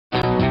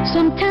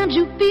Sometimes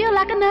you feel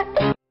like a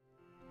nut.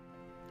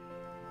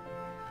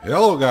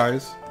 Hello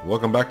guys,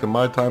 welcome back to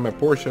my time at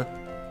Portia.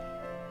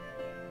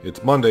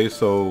 It's Monday,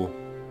 so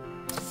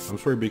I'm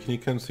sorry, but can you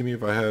come see me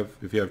if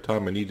you have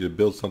time? I need you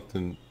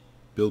to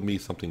build me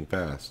something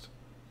fast.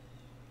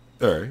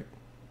 Alright.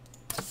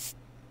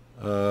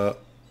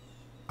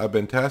 I've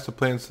been tasked to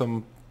plant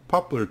some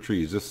poplar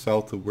trees just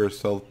south of where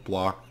South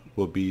Block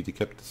will be to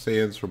keep the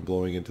sands from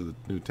blowing into the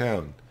new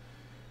town.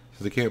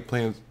 Since I can't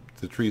plant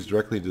the trees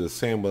directly into the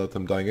sand without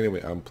them dying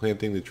anyway, I'm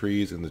planting the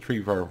trees in the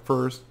tree farm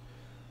first.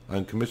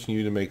 I'm commissioning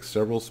you to make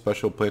several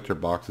special planter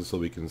boxes so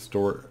we can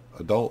store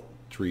adult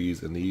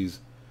trees in these,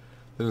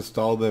 then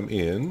install them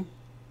in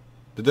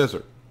the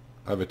desert.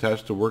 I've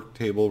attached a work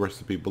table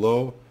recipe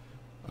below.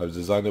 I've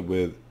designed it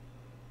with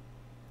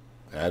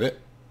add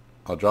it.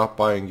 I'll drop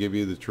by and give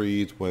you the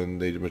trees when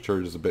they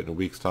mature just a bit in a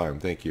week's time.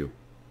 Thank you.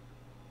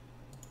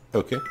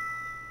 Okay.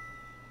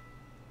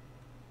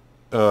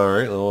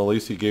 Alright, well at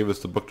least he gave us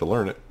the book to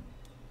learn it.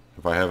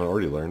 If I haven't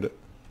already learned it.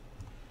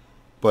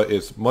 But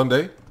it's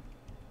Monday.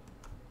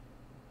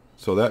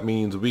 So that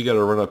means we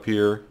gotta run up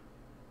here.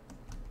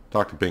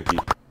 Talk to Pinky.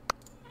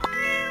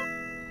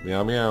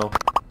 Meow meow.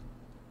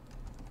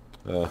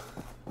 They're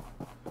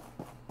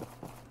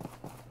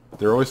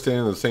always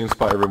standing in the same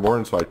spot every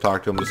morning, so I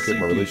talk to them, just get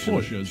my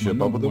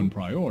relationship up with them.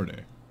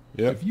 Priority.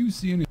 Yep. If you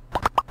see any...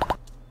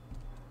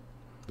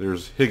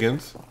 There's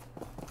Higgins.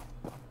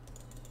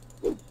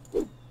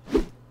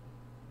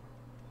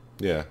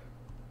 Yeah.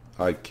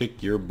 I'd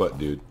kick your butt,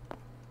 dude.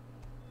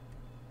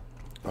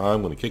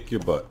 I'm gonna kick your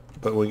butt.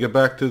 But when we get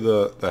back to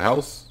the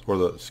house, or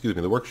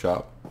the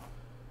workshop,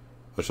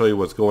 I'll show you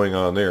what's going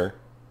on there.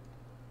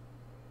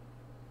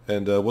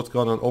 And what's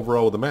going on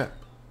overall with the map.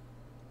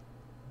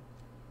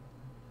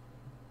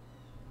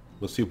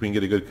 Let's see if we can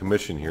get a good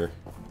commission here.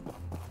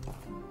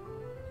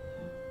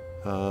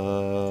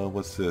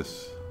 What's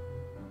this?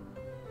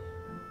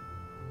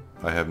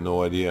 I have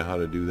no idea how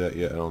to do that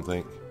yet, I don't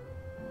think.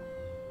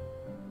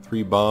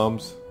 3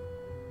 bombs.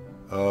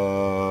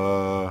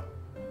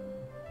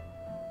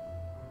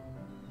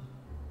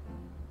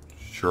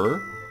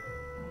 Sure.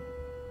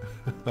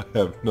 I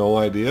have no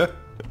idea.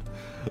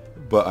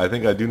 But I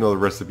think I do know the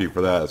recipe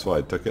for that, that's why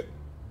I took it.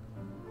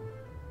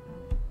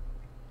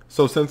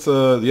 So since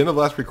the end of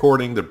last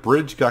recording, the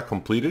bridge got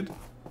completed.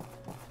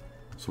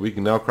 So we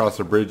can now cross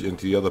the bridge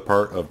into the other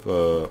part of,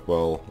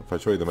 well, if I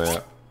show you the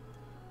map.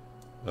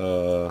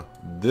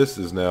 This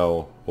is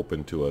now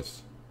open to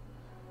us.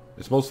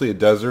 It's mostly a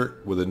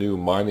desert with a new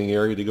mining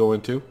area to go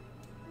into.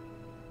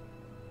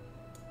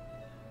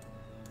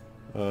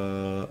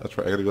 That's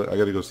right, I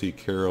gotta go see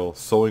Carol.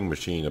 Sewing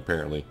machine,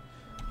 apparently.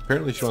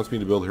 Apparently she wants me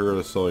to build her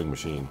a sewing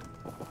machine.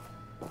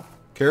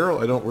 Carol,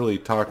 I don't really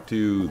talk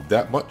to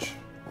that much.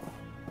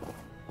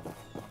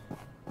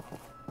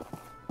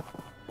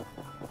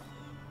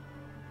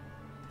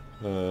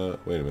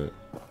 Wait a minute.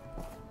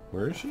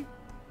 Where is she?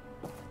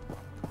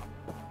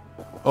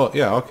 Oh,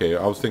 yeah, okay.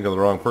 I was thinking of the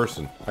wrong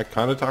person. I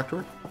kind of talked to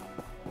her.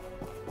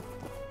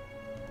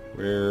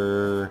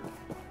 Where...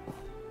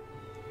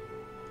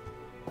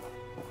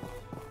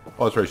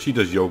 Oh, that's right. She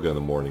does yoga in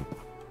the morning.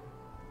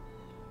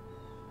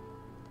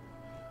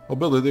 Oh,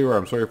 Billy, there you are.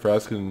 I'm sorry for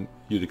asking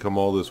you to come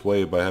all this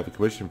way, but I have a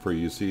commission for you.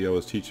 You see, I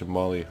was teaching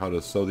Molly how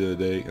to sew the other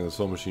day, and the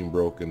sewing machine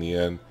broke in the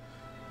end.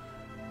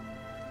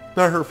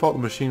 Not her fault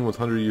the machine was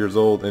 100 years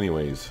old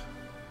anyways.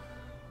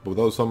 But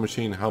without a sewing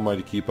machine, how am I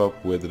to keep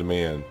up with the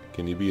demand?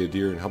 Can you be a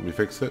dear and help me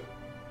fix it?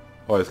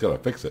 Oh, I just gotta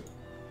fix it.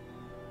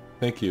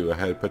 Thank you. I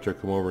had Petra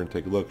come over and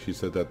take a look. She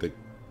said that the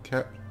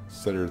cap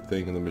setter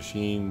thing in the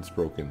machine's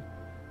broken.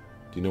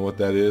 Do you know what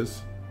that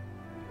is?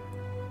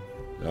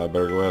 I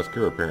better go ask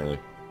her, apparently.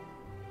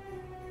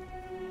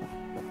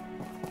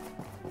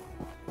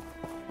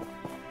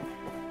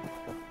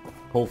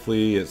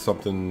 Hopefully it's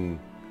something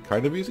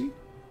kind of easy.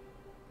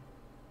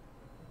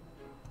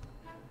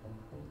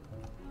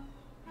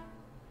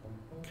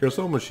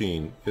 Carousel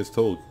machine is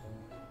told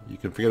you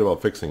can forget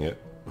about fixing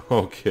it.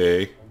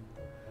 Okay.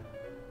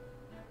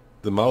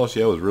 The model she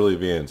had was really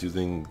advanced,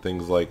 using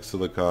things like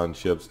silicon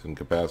chips and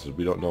capacitors.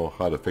 We don't know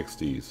how to fix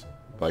these.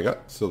 But I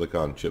got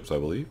silicon chips, I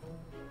believe.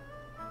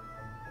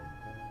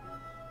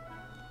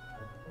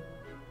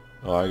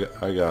 Oh,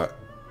 I got...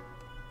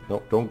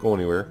 Nope, don't go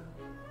anywhere.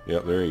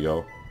 Yep, there you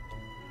go.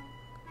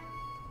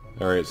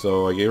 Alright,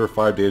 so I gave her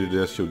 5 data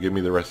disks. She'll give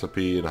me the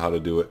recipe and how to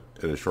do it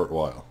in a short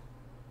while.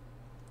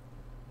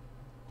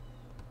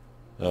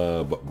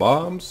 But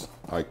bombs,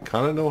 I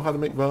kind of know how to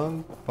make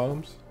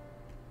bombs.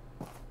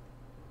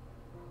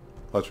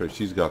 That's right,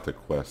 she's got the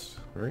quest,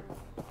 right?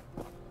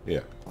 Yeah.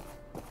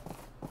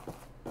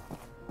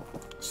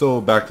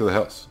 So back to the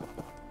house.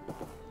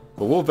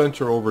 But we'll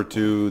venture over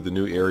to the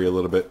new area a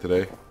little bit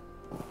today.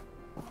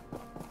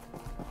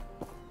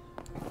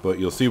 But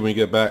you'll see when we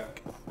get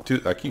back to,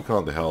 I keep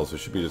calling it the house, it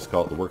should be just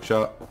called the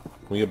workshop.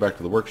 When we get back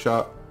to the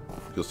workshop,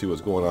 you'll see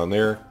what's going on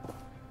there.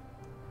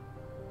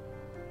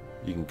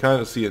 You can kind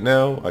of see it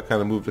now. I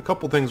kind of moved a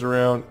couple things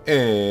around,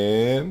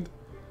 and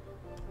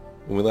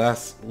when we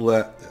left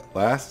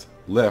last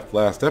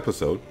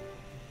episode,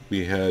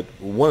 we had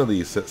one of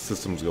these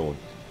systems going.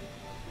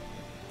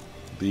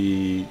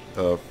 The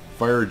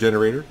fire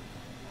generator.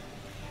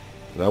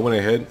 And I went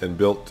ahead and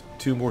built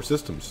 2 more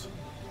systems.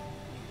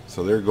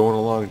 So they're going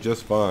along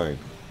just fine.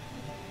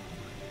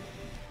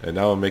 And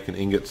now I'm making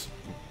ingots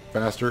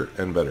faster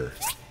and better.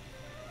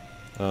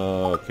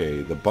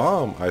 Okay, the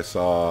bomb I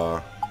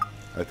saw...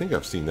 I think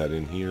I've seen that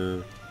in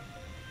here.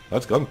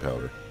 That's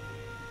gunpowder.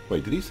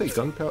 Wait, did he say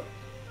gunpowder?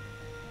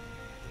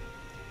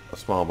 A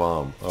small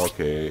bomb.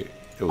 Okay,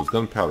 it was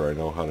gunpowder I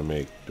know how to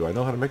make. Do I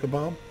know how to make a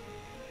bomb?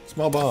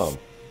 Small bomb.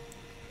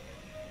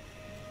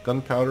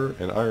 Gunpowder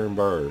and iron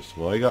bars.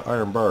 Well, I got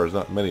iron bars,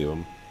 not many of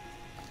them.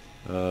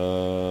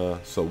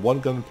 So 1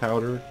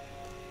 gunpowder.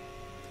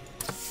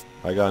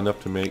 I got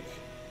enough to make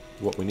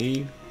what we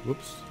need.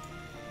 Whoops.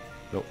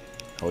 Nope.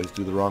 Always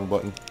do the wrong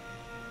button.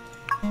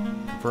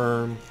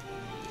 Confirm.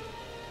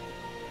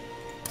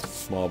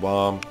 Small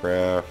bomb.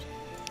 Craft.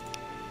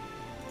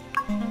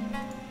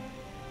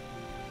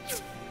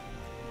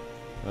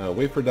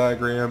 Wafer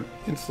diagram.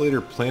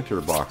 Insulator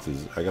planter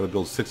boxes. I gotta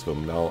build 6 of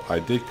them. Now, I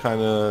did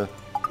kind of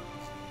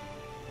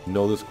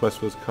know this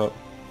quest was cut.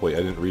 Wait, I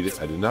didn't read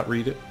it. I did not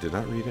read it. Did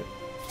not read it.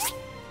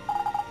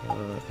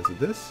 Is it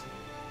this?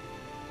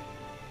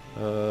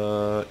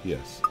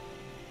 Yes.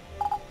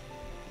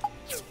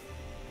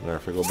 Now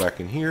if I go back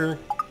in here,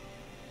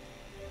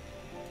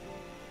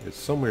 it's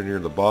somewhere near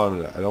the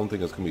bottom. I don't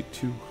think it's going to be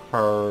too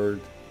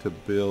hard to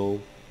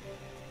build.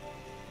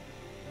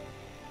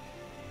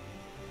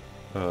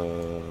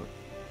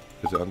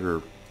 Is it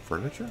under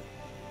furniture?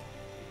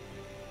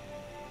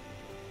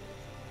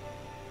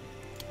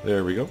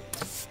 There we go.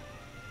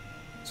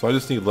 So I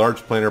just need large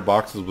planter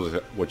boxes,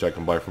 which I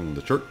can buy from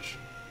the church.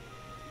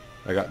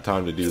 I got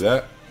time to do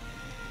that.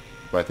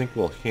 But I think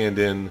we'll hand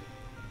in...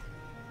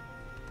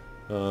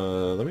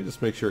 let me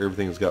just make sure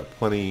everything's got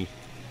plenty.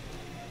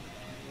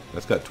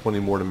 That's got 20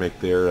 more to make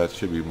there. That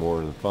should be more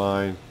than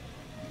fine.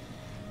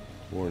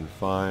 More than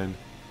fine.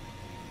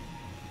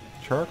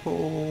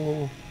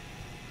 Charcoal.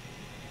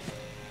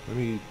 Let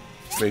me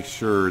make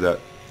sure that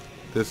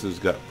this has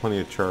got plenty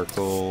of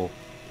charcoal.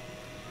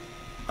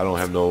 I don't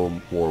have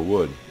no more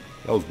wood.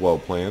 That was well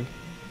planned.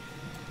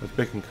 That's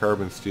making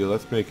carbon steel.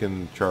 That's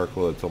making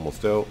charcoal that's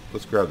almost out.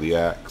 Let's grab the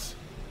axe.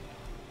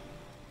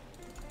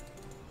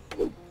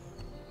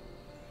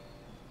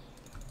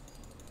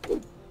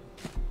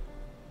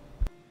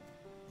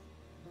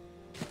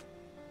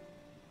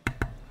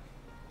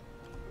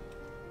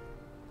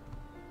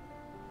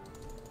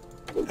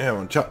 And I'm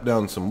going to chop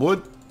down some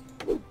wood.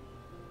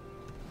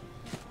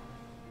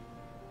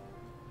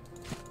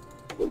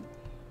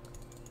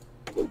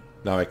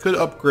 Now I could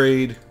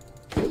upgrade,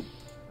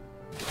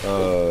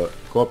 go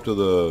up to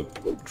the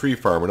tree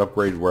farm and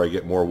upgrade where I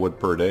get more wood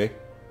per day.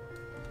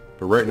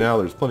 But right now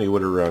there's plenty of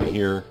wood around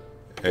here,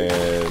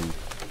 and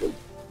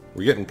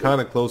we're getting kind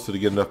of close to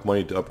get enough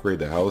money to upgrade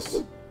the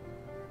house.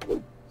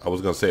 I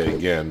was going to say it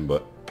again,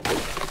 but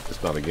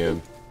it's not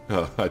again.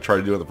 I tried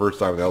to do it the first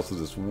time, and the house was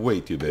just way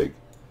too big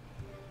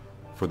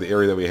for the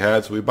area that we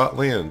had, so we bought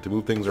land to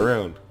move things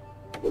around.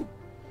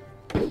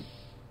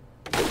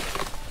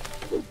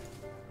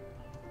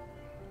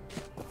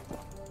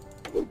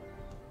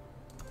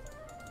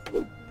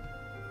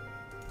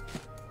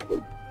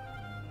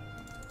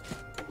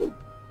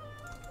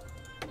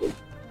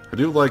 I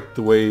do like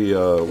the way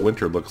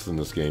winter looks in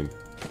this game.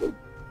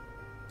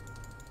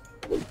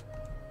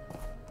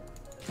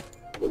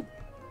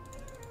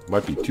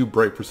 Might be too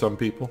bright for some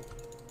people.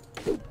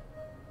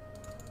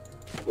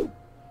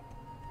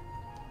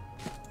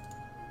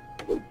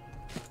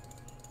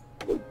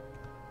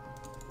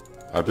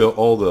 I built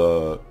all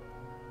the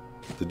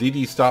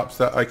DD stops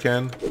that I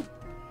can to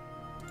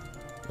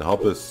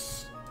help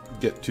us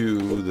get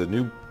to the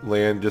new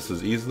land just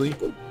as easily.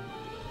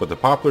 But the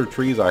poplar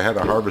trees, I had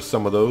to harvest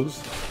some of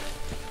those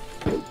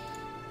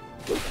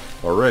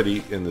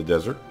already in the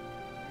desert.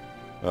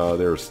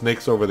 There are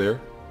snakes over there.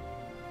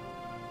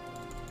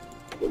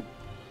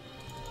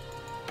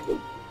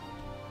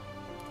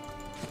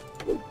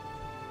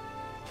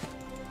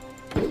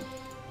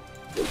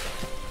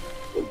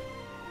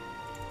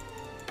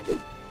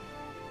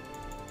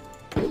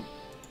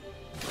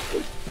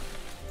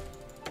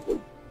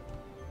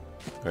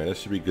 Alright, that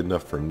should be good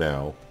enough for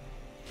now.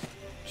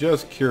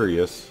 Just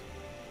curious.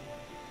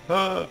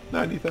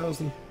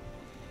 90,000.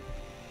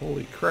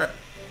 Holy crap.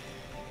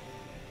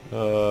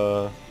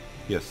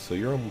 Yes, so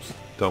you're almost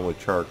done with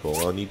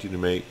charcoal. I need you to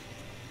make...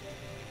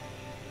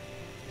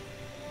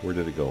 Where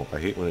did it go? I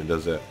hate when it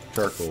does that.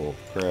 Charcoal,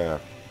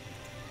 craft.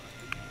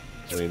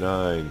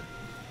 29.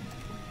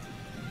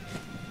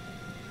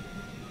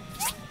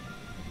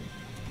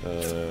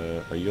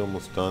 Are you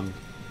almost done?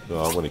 No,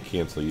 I'm going to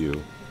cancel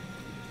you.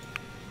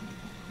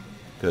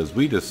 Because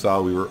we just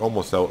saw we were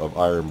almost out of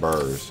iron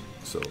bars.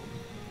 So,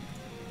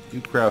 you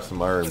craft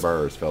some iron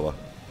bars, fella.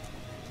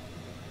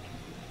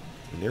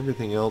 And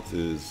everything else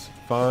is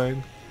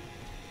fine.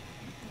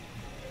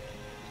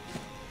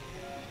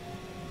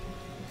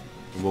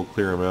 And we'll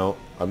clear them out.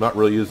 I'm not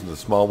really using the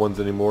small ones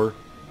anymore.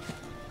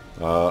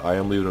 I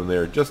am leaving them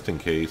there just in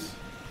case.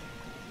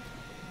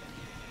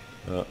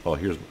 Oh,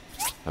 here's...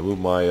 I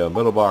moved my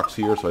metal box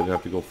here so I didn't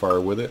have to go far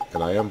with it.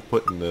 And I am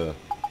putting the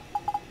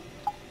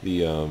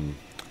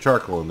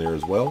charcoal in there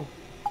as well.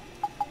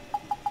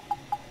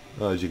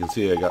 As you can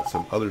see, I got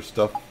some other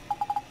stuff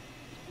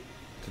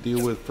to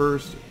deal with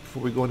first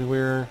before we go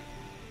anywhere.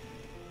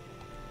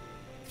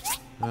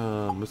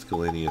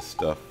 Miscellaneous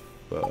stuff.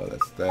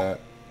 That's that.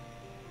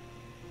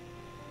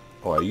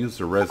 Oh, I used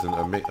the resin.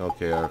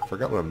 Okay, I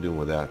forgot what I'm doing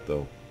with that,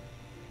 though.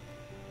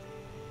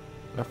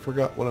 I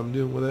forgot what I'm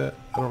doing with that.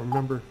 I don't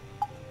remember.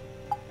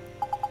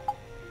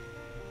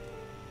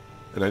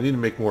 And I need to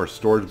make more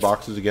storage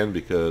boxes again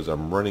because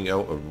I'm running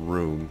out of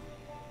room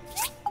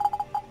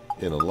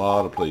in a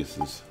lot of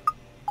places.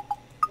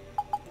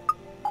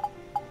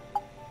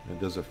 It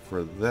does it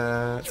for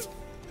that.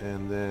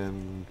 And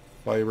then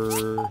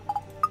fiber.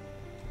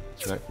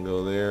 That can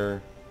go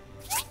there.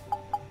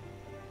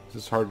 Is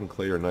this hardened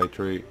clay or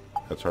nitrate?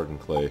 That's hardened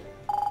clay.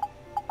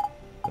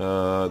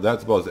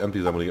 That's about as empty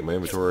as I'm going to get my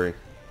inventory.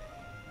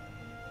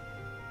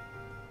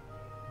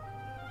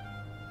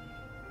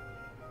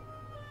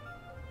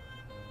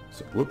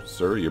 So, whoops,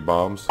 sir, your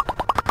bombs.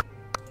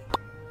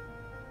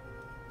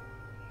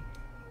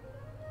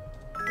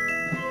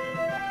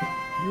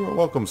 You are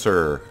welcome,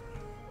 sir.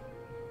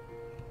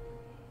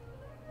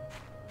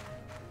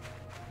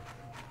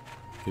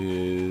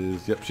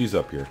 Yep, she's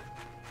up here.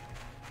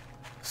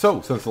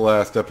 So, since the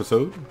last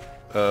episode,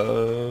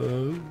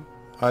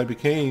 I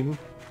became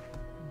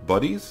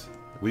buddies?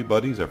 We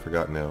buddies? I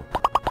forgot now.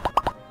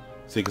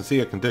 So you can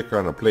see I can take her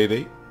on a play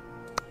date.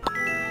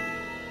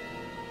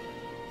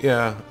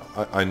 Yeah,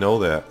 I know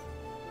that.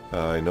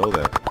 I know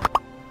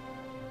that.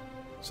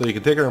 So you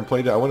can take her on a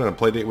play date. I went on a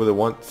play date with her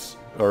once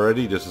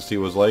already just to see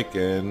what it was like,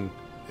 and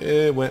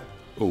it went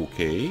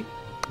okay.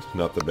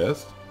 Not the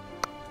best.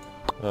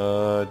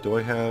 Do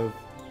I have...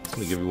 I'm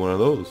going to give you one of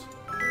those.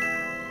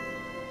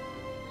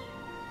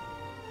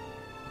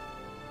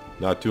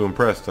 Not too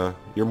impressed, huh?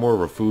 You're more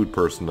of a food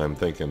person, I'm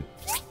thinking.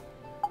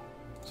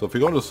 So if you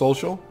go to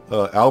social,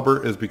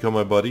 Albert has become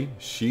my buddy.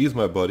 She's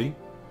my buddy.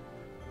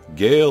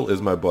 Gail is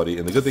my buddy.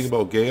 And the good thing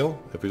about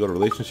Gail, if we go to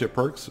relationship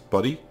perks,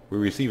 buddy, we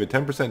receive a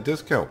 10%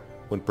 discount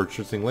when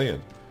purchasing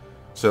land.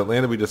 So that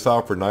land that we just saw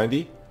for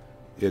 90,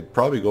 it'd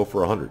probably go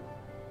for 100.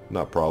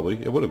 Not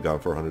probably. It would have gone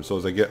for 100. So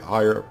as I get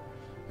higher,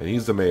 and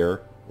he's the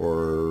mayor,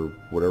 or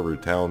whatever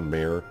town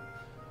mayor,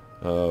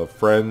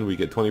 friend, we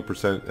get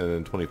 20% and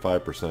then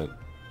 25%.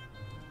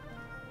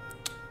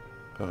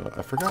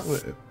 I forgot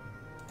what...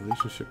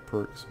 Relationship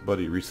perks.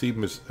 Buddy, receive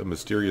a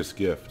mysterious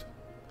gift.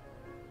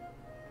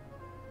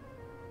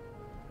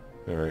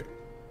 Alright.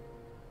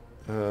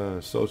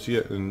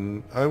 Associate,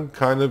 and I'm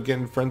kind of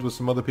getting friends with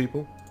some other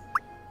people.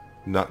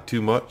 Not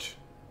too much.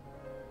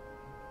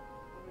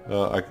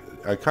 I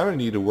kind of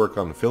need to work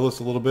on Phyllis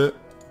a little bit.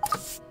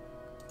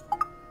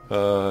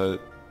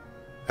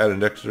 Add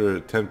an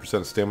extra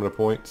 10% stamina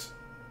points.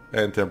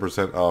 And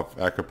 10% off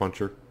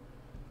acupuncture.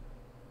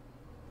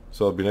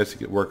 So it'd be nice to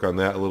get work on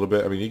that a little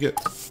bit. I mean, you get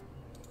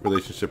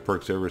relationship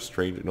perks ever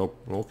stranger. Nope.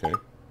 Okay.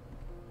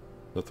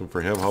 Nothing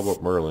for him. How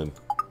about Merlin?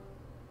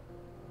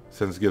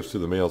 Sends gifts to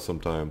the mail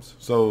sometimes.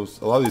 So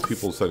a lot of these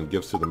people send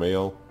gifts to the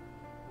mail.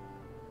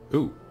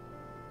 Ooh.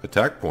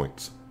 Attack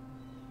points.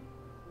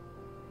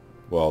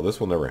 Well, this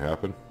will never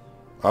happen.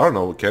 I don't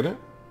know. Can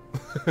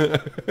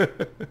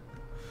it?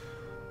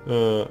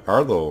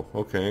 Arlo.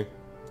 Okay.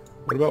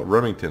 What about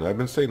Remington? I've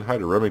been saying hi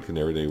to Remington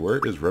every day. Where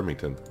is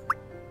Remington?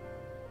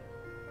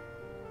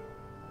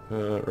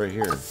 Right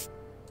here.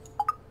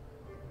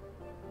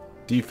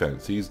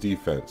 Defense. He's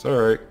defense.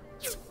 Alright.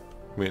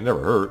 I mean, it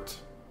never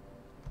hurts.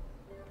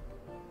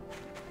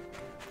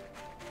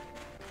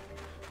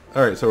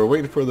 Alright, so we're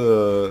waiting for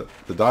the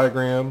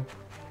diagram.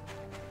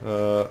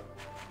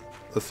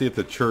 Let's see if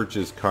the church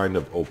is kind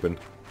of open.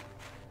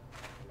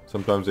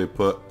 Sometimes they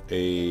put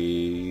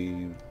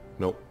a...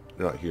 Nope,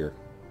 they're not here.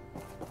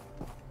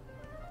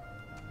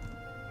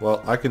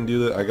 Well, I can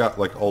do that. I got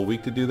like all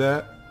week to do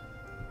that.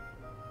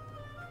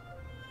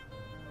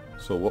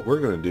 So what we're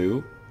going to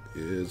do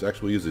is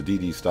actually use a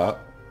DD stop.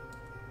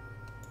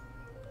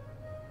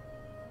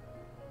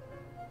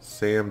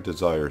 Sam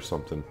desires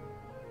something.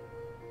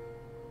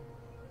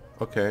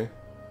 Okay.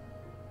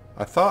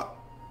 I thought...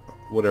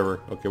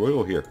 Whatever. Okay, we'll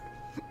go here.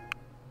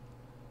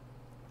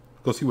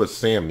 Go see what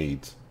Sam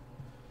needs.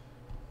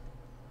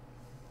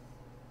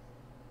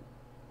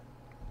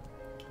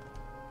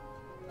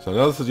 So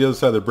now this is the other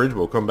side of the bridge, but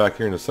we'll come back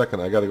here in a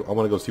second. I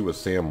want to go see what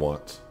Sam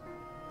wants.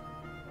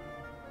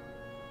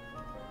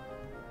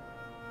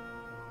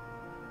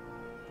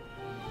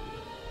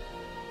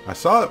 I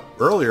saw it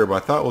earlier, but I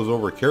thought it was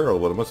over Carol,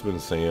 but it must have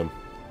been Sam.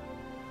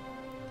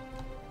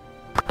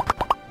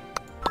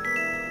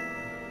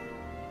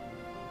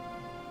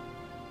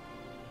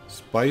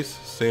 Spice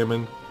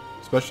salmon,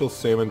 special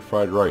salmon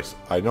fried rice.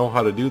 I know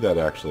how to do that,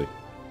 actually.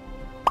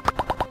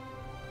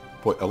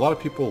 Boy, a lot of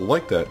people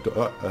like that.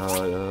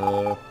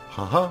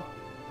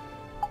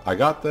 I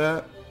got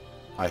that.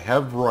 I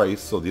have rice,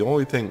 so the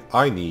only thing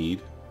I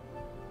need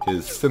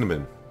is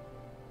cinnamon.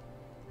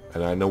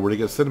 And I know where to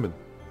get cinnamon.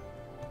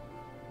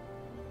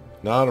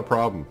 Not a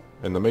problem.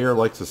 And the mayor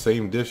likes the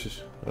same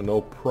dish.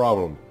 No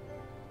problem.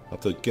 I'll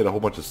have to get a whole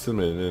bunch of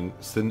cinnamon and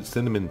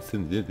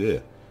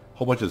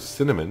whole bunch of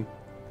cinnamon.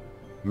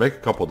 Make a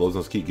couple of those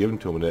and just keep giving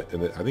to him,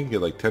 and I think you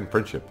get like 10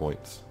 friendship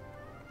points.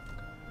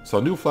 So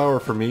a new flower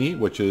for me,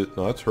 which is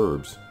no, that's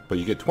herbs, but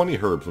you get 20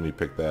 herbs when you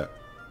pick that.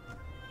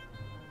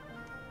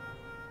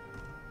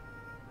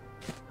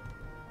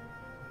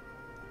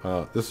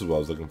 This is what I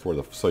was looking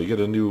for. So you get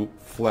a new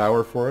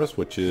flower for us,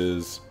 which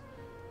is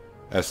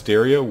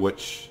Asteria,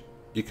 which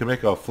you can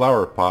make a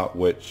flower pot,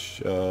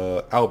 which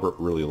Albert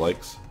really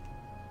likes.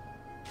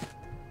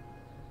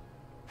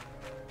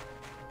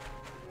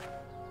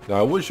 Now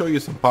I would show you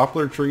some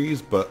poplar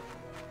trees, but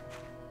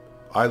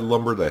I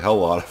lumbered the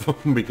hell out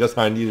of them because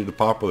I needed the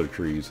poplar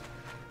trees.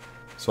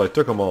 So I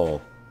took them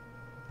all.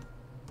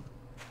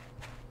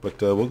 But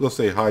we'll go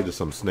say hi to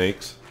some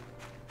snakes.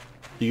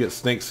 You get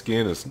snake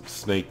skin and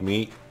snake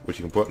meat, which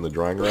you can put in the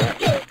drying rack.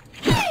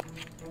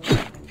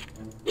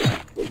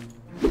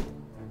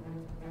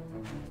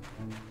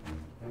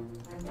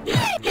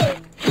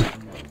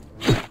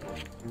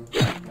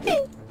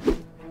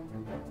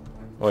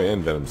 Oh yeah,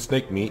 and venom.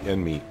 Snake meat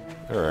and meat.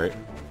 Alright.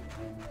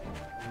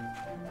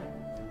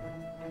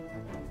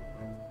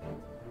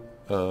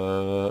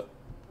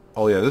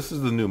 Oh yeah, this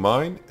is the new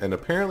mine, and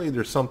apparently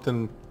there's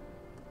something...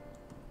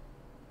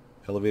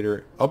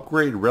 Elevator.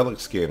 Upgrade relic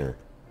scanner.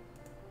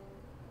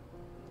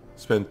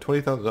 Spend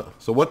 20,000...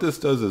 So what this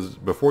does is,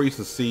 before you used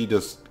to see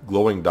just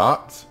glowing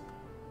dots,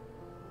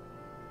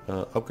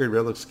 upgrade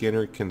relic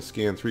scanner can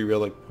scan 3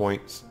 relic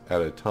points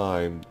at a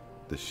time.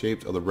 The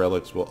shapes of the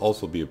relics will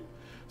also be...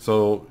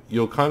 So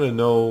you'll kind of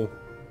know...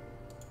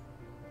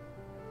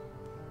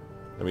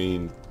 I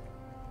mean,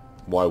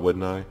 why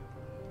wouldn't I?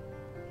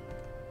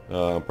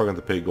 I'm probably going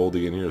to pay gold to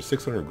get in here.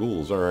 600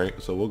 ghouls, alright.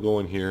 So we'll go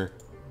in here.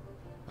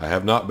 I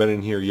have not been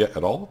in here yet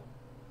at all.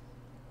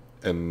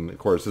 And of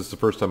course, this is the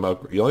first time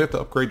you only have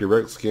to upgrade your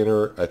relic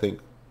scanner, I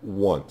think,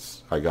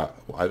 once. I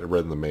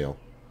read in the mail.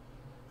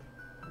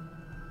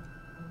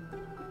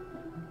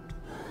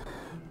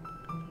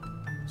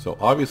 So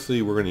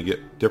obviously we're going to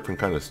get different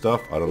kind of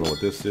stuff. I don't know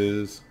what this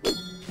is.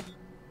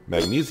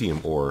 Magnesium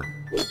ore.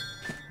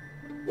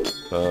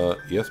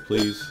 Yes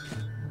please.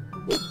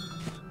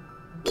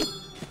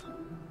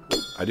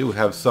 I do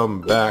have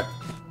some back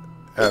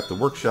at the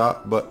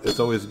workshop, but it's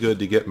always good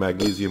to get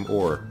magnesium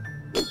ore.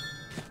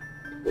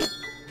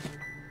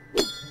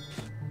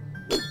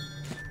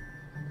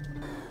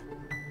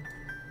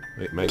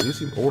 Wait,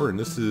 magnesium ore, and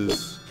this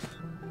is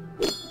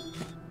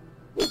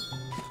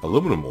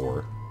aluminum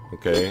ore.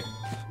 Okay.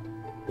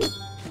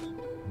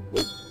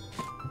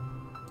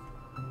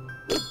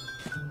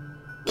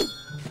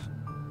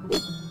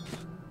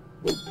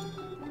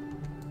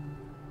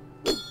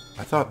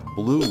 I thought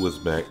blue was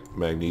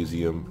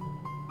magnesium.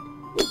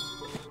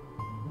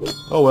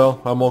 Oh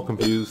well, I'm all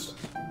confused.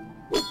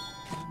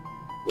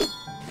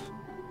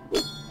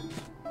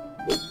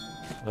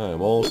 I'm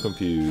all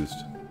confused.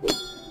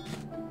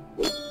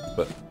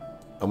 But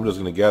I'm just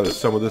going to gather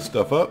some of this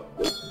stuff up.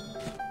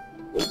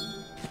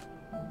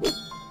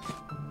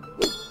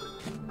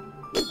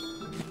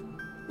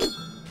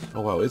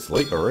 Oh wow, it's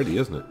late already,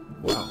 isn't it?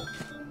 Wow.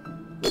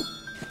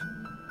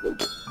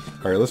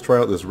 Alright, let's try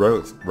out this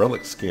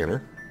relic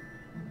scanner.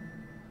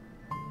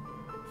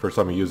 First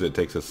time you use it, it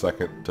takes a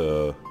second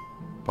to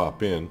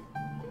pop in.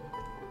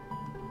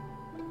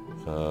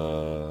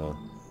 I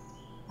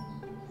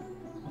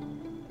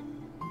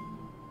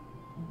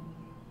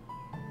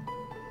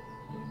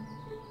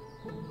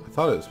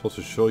thought it was supposed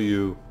to show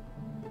you...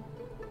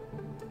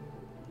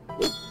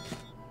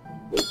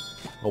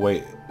 Oh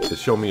wait,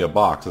 it's showing me a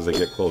box as I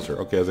get closer.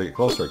 Okay, as I get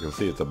closer I can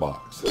see it's a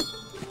box.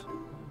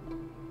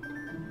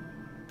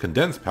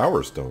 Condensed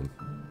power stone.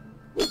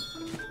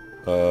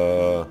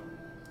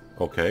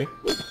 Okay.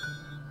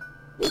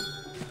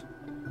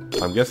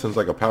 I'm guessing it's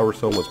like a power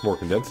stone was more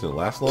condensed and it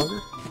lasts longer?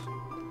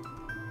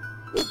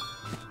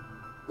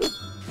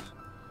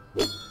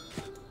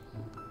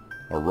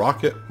 A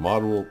rocket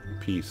model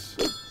piece.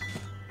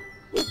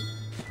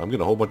 I'm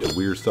getting a whole bunch of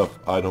weird stuff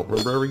I don't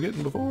remember ever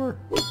getting before.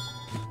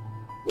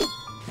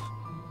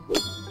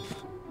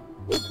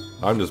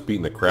 I'm just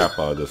beating the crap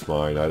out of this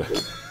mine.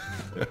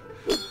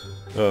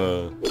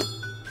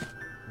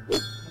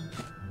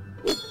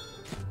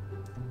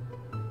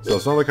 So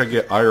it's not like I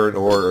get iron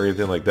ore or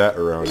anything like that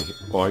around here.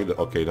 Oh,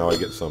 okay, now I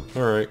get some.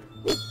 Alright.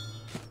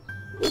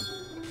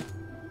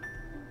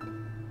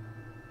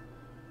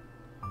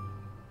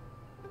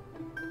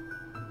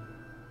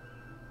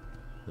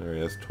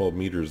 Alright, that's 12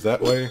 meters that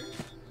way.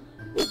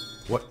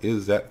 What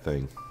is that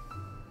thing?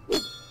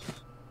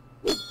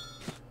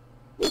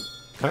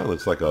 Kind of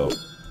looks like a...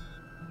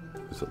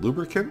 Is it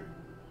lubricant?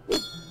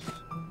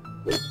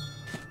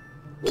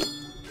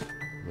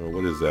 Oh,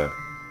 what is that?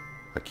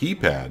 A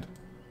keypad.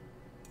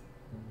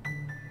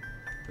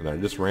 And I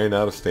just ran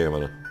out of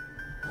stamina.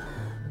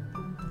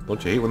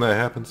 Don't you hate when that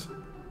happens?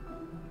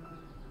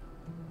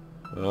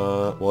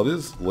 Well, it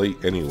is late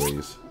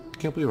anyways. I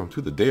can't believe I'm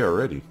through the day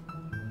already.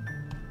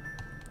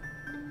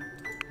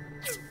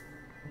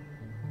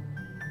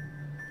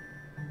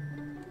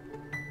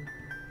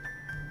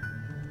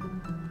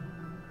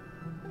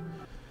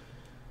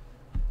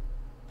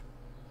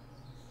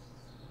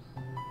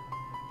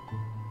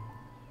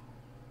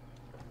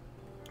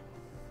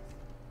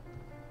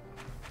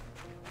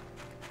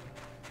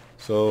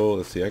 So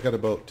let's see, I got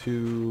about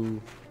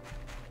 5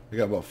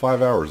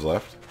 hours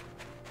left.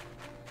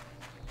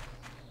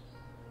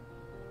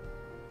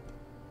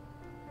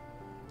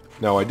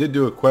 Now I did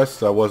do a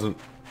quest I wasn't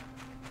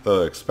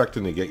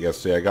expecting to get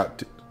yesterday.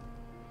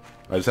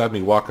 I just had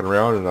me walking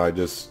around and I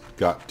just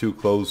got too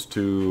close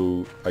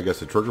to, I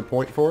guess, a trigger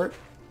point for it.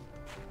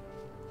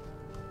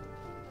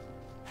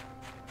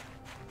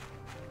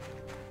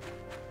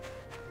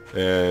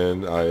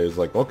 And I was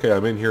like, okay,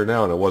 I'm in here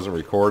now, and I wasn't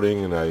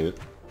recording, and I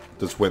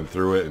just went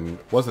through it, and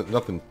it wasn't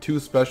nothing too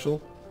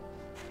special.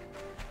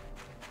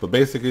 But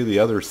basically, the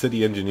other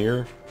city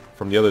engineer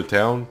from the other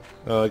town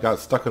got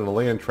stuck in a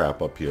land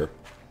trap up here.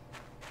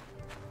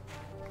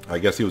 I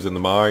guess he was in the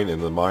mine,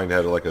 and the mine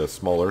had like a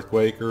small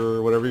earthquake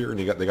or whatever, and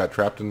they got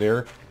trapped in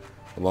there,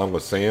 along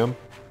with Sam.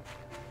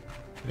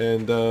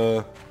 And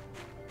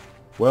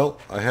well,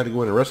 I had to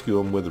go in and rescue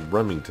him with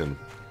Remington.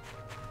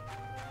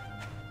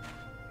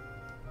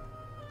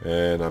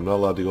 And I'm not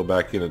allowed to go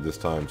back in at this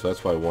time, so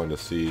that's why I wanted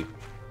to see.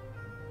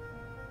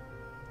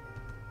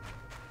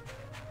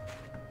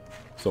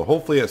 So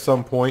hopefully at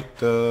some point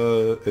in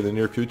the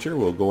near future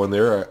we'll go in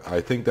there.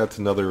 I think that's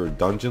another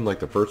dungeon like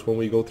the first one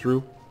we go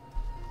through.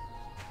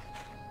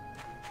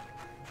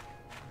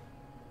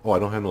 Oh, I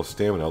don't have no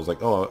stamina. I was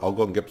like, oh, I'll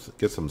go and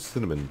get some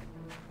cinnamon.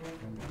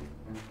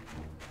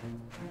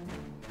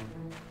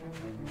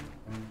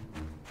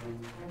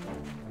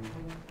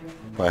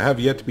 But I have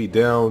yet to be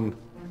down.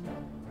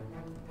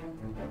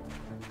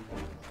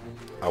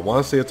 I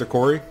want to say it's a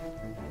quarry.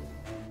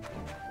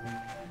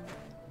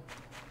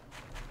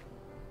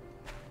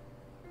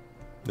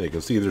 Yeah, you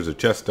can see there's a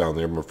chest down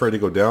there. I'm afraid to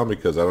go down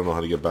because I don't know how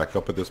to get back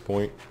up at this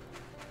point.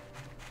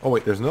 Oh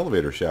wait, there's an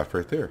elevator shaft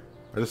right there.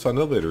 I just saw an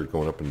elevator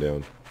going up and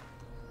down.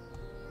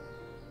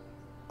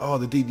 Oh,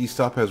 the DD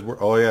stop has work.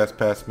 Oh yeah, it's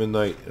past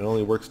midnight. It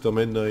only works till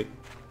midnight.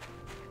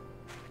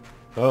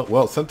 Oh,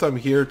 well, since I'm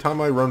here, time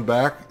I run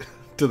back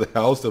to the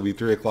house, it'll be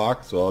 3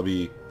 o'clock, so I'll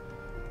be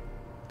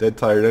dead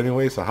tired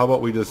anyway. So how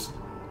about we just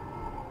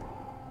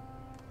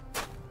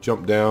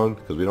jump down,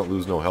 because we don't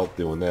lose no health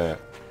doing that.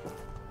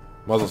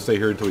 Might as well stay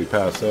here until we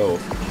pass out.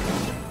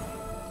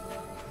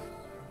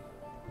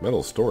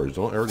 Metal storage,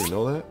 don't I already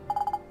know that?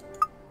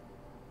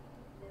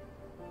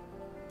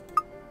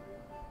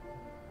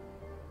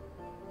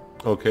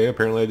 Okay,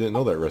 apparently I didn't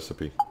know that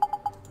recipe.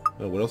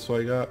 Oh, what else do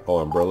I got? Oh,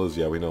 umbrellas,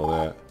 yeah, we know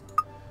that.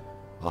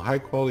 A high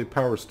quality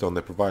power stone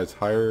that provides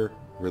higher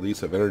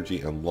release of energy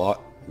and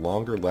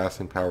longer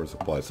lasting power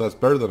supply. So that's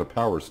better than a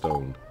power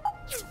stone.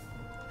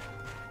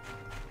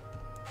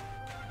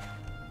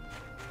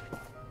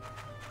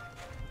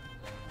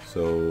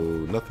 So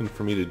nothing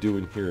for me to do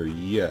in here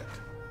yet.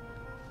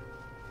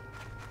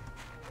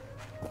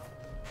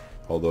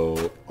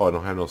 Although, oh, I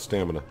don't have no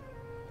stamina.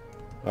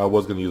 I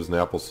was going to use an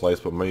apple slice,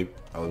 but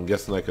I'm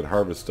guessing I could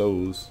harvest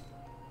those.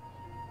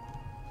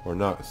 Or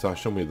not. It's not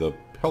showing me the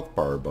health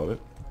bar above it.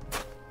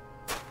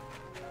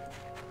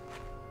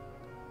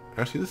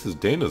 Actually, this is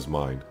Dana's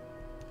mine.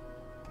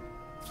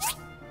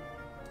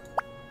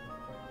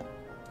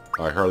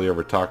 I hardly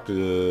ever talk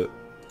to...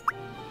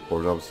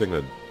 Or I was thinking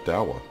of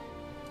Dawa.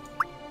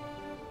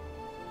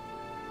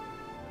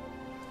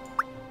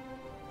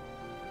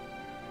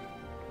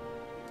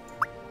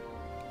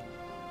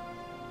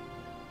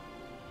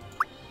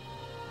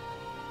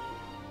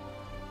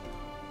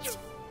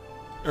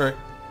 Alright.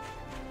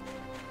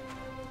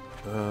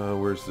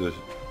 Where's the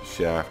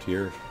shaft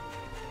here?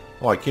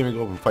 Oh, I can't even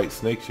go up and fight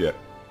snakes yet.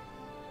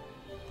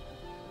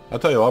 I'll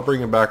tell you, I'll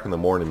bring him back in the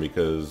morning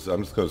because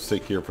I'm just going to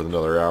sit here for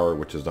another hour,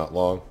 which is not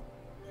long.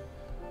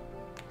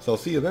 So I'll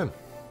see you then.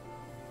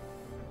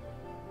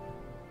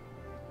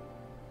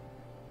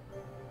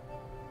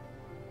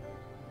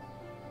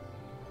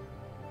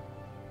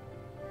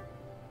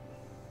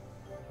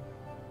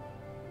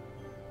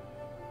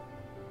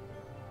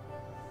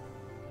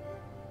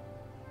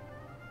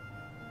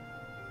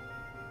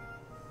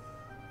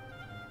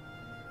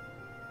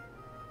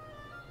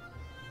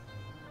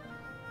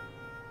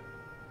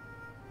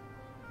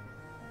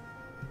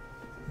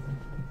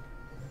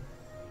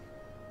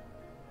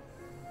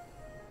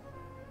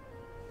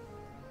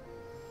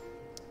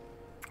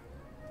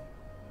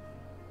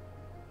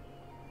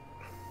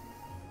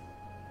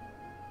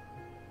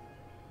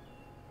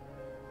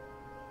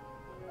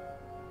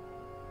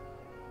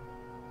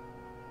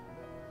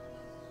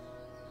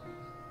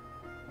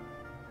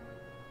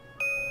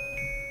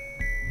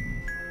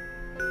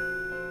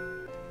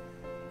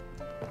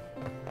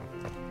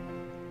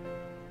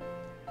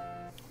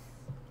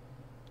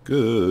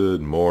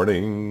 Good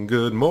morning,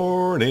 good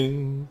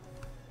morning.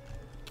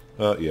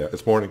 Yeah,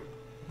 it's morning.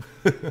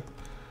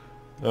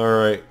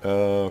 Alright,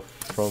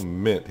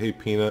 from Mint. Hey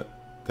Peanut,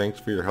 thanks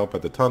for your help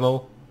at the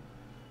tunnel.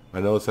 I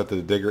noticed that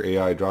the Digger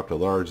AI dropped a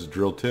large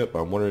drill tip.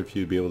 I'm wondering if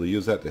you'd be able to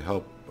use that to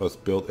help us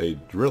build a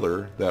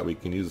driller that we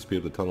can use to speed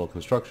up the tunnel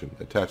construction.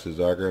 Attached to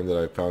the diagram that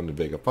I found in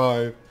Vega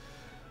 5.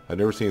 I've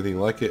never seen anything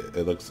like it.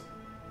 It looks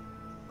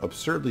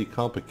absurdly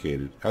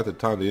complicated. At the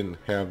time they didn't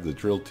have the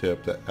drill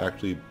tip that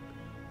actually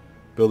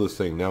build this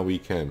thing. Now we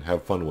can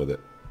have fun with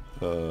it.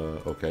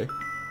 Okay.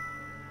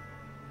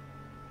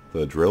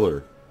 The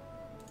driller.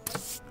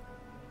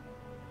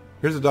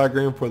 Here's a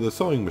diagram for the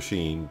sewing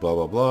machine, blah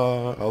blah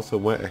blah. I also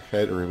went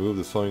ahead and removed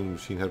the sewing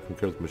machine head from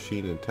Carol's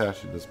machine and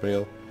attached it to this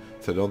mail.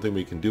 So I don't think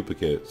we can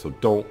duplicate it, so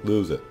don't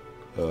lose it.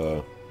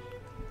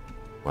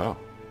 Wow.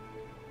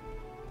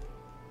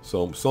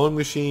 So sewing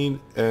machine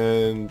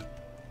and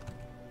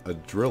a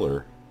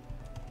driller.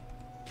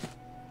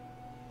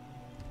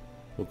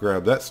 We'll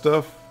grab that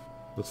stuff.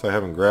 Looks like I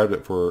haven't grabbed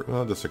it for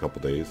just a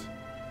couple days.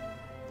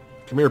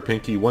 Come here,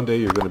 Pinky. One day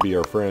you're going to be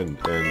our friend,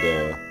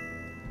 and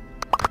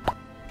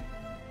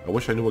I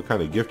wish I knew what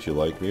kind of gift you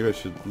like. Maybe I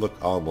should look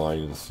online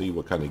and see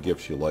what kind of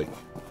gifts you like.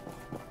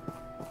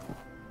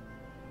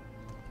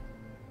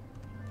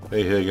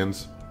 Hey,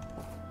 Higgins.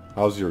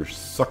 How's your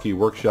sucky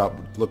workshop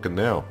looking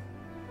now?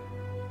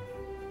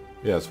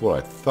 Yeah, that's what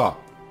I thought.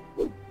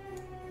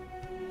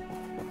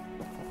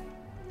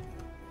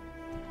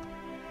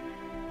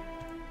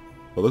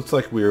 It looks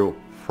like we'll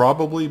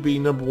probably be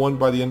 #1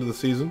 by the end of the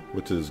season,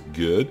 which is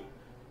good.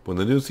 When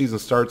the new season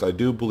starts, I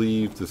do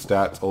believe the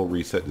stats all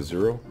reset to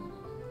 0.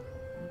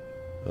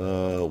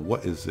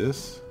 What is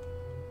this?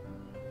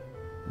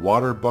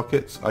 Water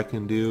buckets I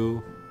can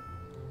do.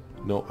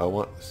 No, I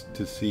want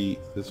to see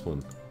this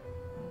one.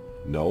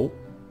 No.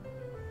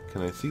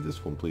 Can I see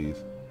this one, please?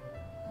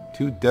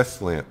 2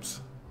 desk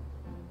lamps.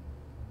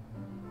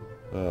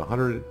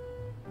 100.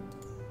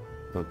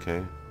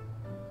 Okay.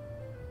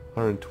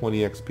 120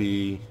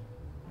 XP.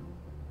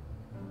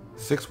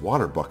 6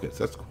 water buckets.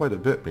 That's quite a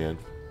bit, man.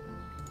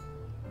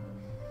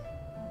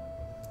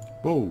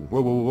 Whoa,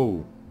 whoa, whoa,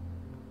 whoa.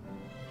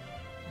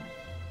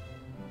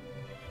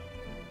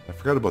 I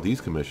forgot about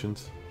these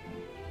commissions.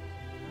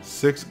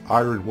 6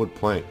 ironwood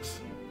planks.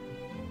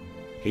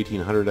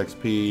 1800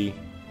 XP.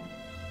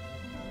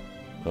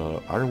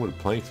 Ironwood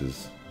planks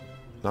is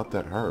not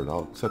that hard.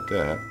 I'll accept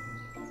that.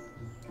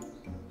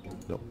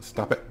 No,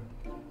 stop it.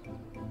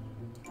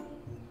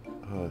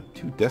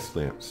 2 desk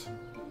lamps.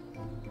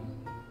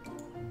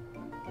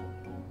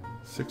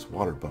 6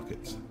 water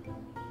buckets.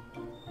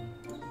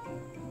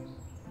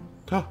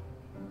 Ah.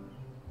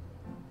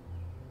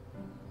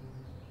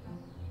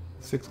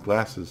 6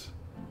 glasses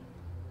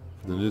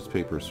for the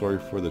newspaper. Sorry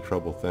for the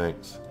trouble.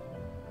 Thanks.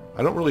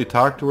 I don't really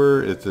talk to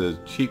her. It's a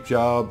cheap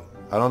job.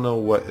 I don't know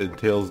what it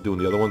entails doing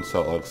the other one,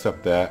 so I'll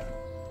accept that.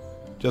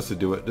 Just to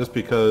do it. Just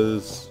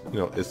because, you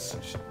know, it's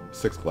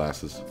 6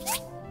 glasses.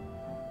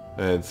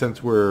 And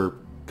since we're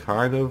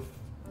kind of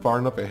far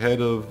enough ahead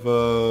of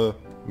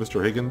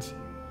Mr. Higgins,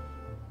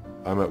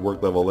 I'm at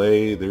work level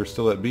A. They're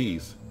still at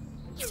B's.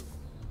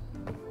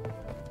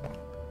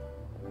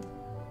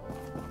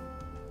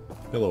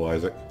 Hello,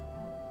 Isaac.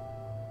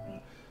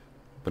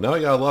 But now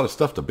I got a lot of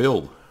stuff to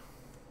build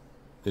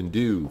and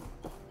do.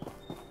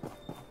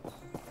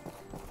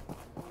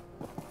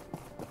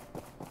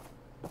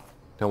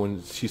 Now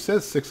when she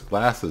says 6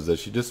 glasses, does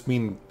she just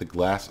mean the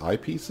glass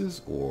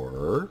eyepieces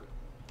or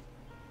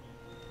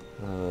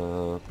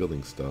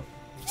building stuff?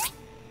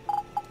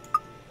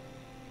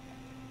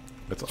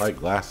 That's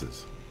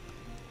eyeglasses.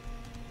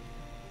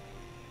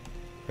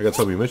 I got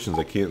so many missions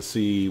I can't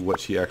see what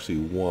she actually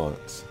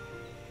wants.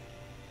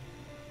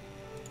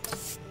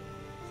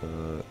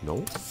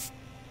 No.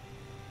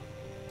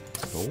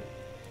 No.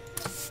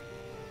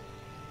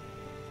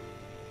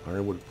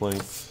 Ironwood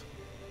planks.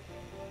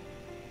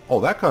 Oh,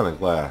 that kind of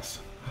glass.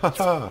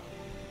 Haha.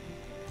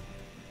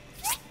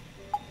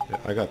 Yeah,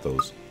 I got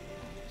those.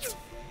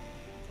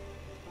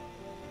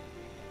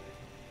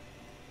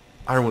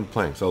 Ironwood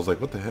planks. I was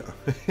like, what the hell?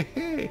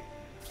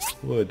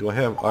 What, do I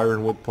have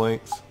ironwood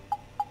planks?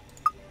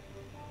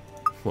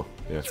 Well,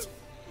 yeah.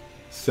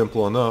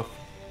 Simple enough.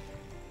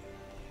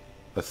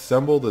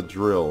 Assemble the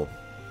drill.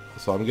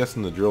 So I'm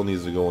guessing the drill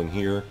needs to go in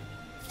here.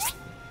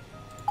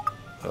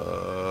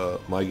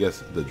 My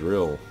guess, the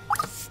drill.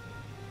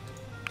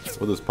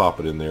 We'll just pop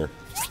it in there.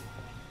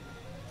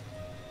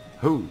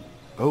 Oh,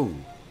 oh,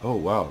 oh,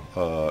 wow.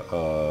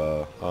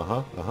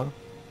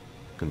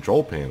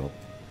 Control panel.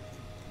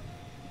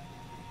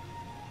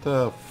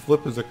 The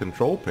flip is a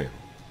control panel.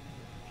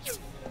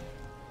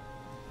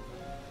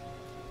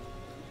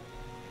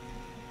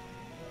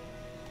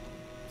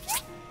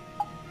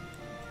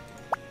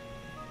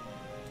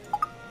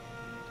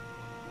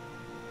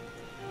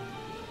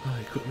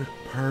 Equipment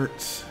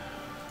parts.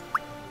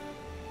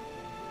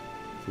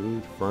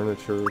 Food,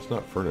 furniture. It's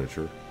not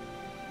furniture.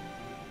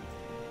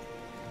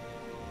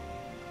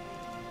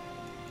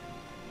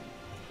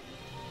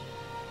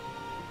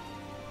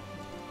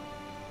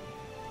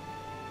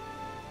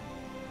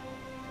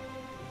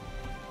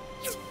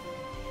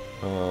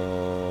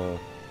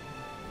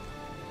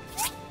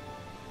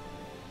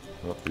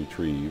 Not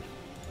retrieve.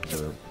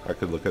 I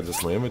could look at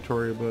this in my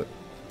inventory, but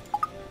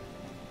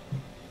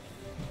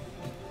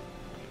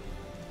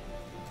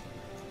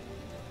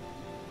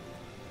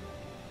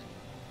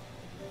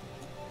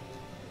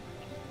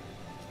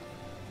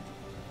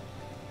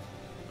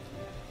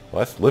well,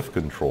 that's lift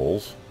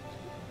controls.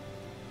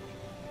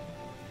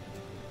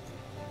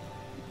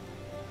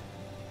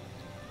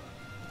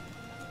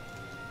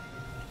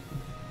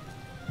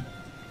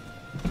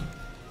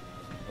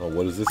 Oh,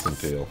 what does this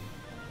entail?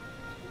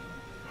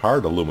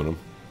 Hard aluminum.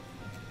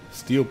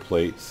 Steel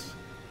plates.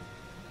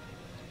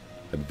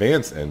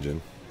 Advanced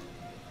engine.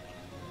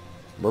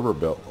 Rubber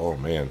belt. Oh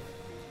man.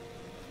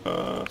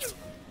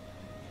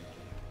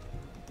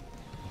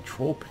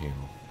 Control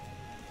panel.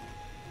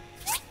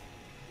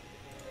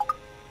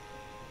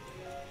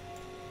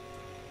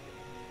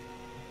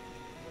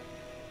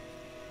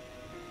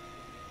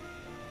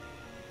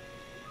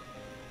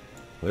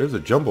 There's a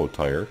jumbo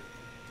tire.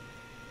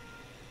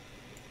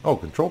 Oh,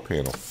 control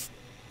panel.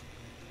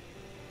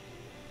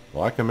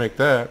 Well, I can make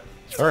that.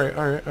 Alright,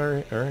 alright,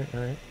 alright,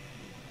 alright,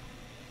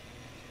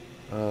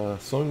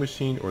 alright. Sewing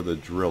machine or the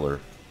driller?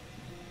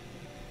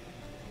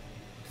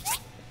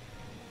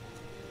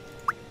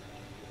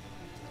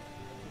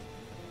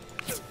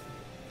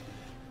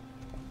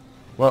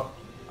 Well,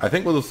 I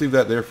think we'll just leave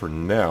that there for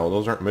now.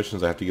 Those aren't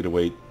missions I have to get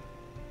away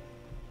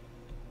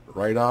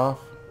right off.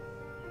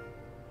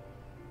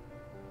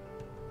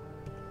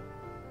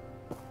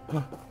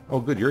 Oh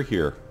good, you're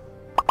here.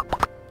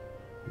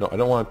 No, I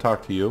don't want to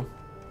talk to you.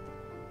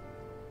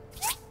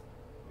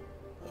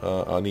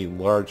 I'll need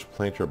large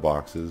planter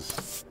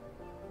boxes.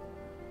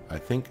 I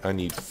think I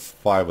need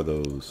 5 of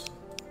those.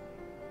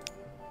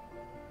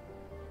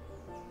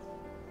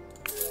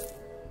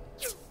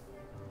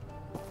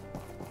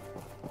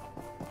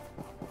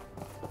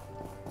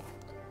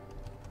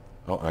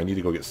 Oh, I need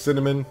to go get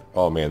cinnamon.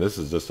 Oh man, this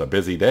is just a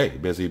busy day.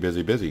 Busy,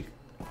 busy, busy.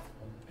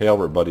 Hey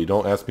Albert, buddy,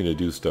 don't ask me to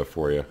do stuff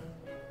for you.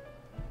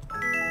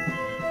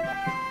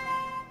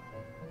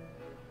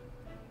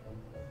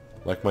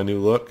 Like my new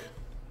look?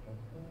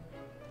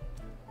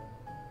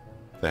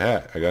 The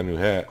hat. I got a new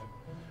hat.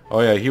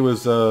 Oh yeah, he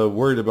was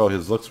worried about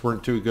his looks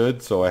weren't too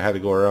good, so I had to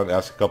go around and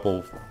ask a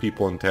couple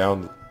people in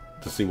town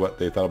to see what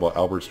they thought about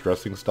Albert's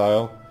dressing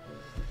style.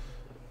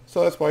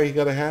 So that's why he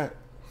got a hat.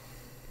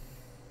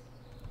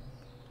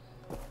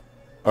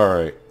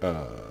 Alright,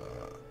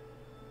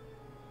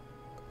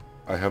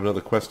 I have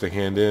another quest to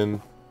hand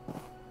in.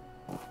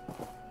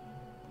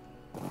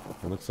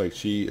 It looks like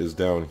she is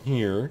down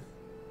here.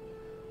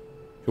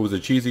 It was a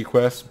cheesy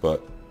quest,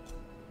 but...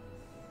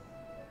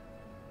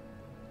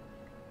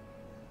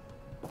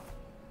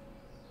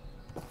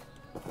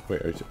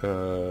 Wait,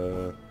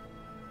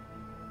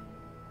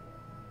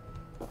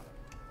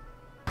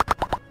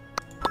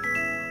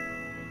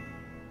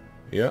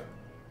 yeah.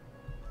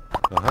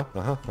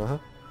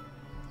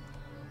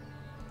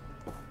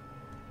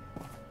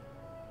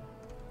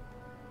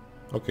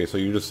 Okay, so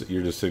you're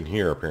just in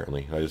here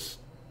apparently. I just...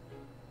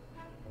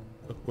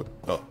 What?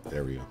 Oh,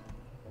 there we go.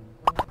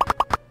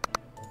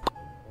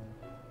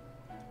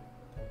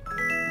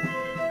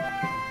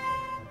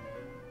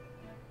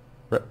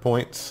 Rep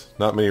points.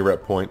 Not many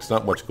rep points.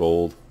 Not much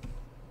gold.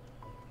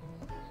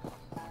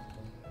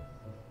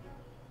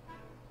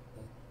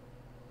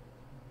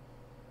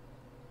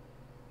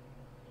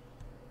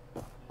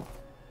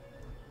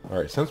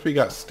 Alright, since we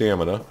got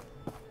stamina,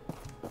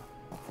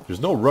 there's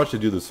no rush to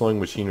do the sewing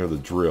machine or the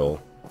drill.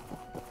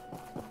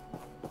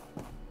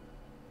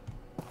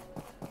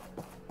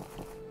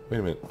 Wait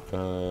a minute.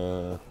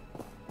 Oh,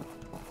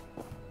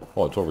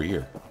 it's over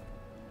here.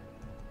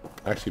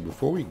 Actually,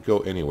 before we go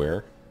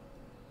anywhere...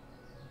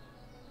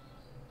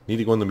 Need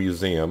to go in the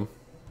museum.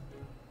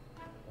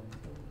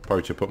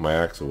 Probably should put my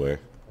axe away.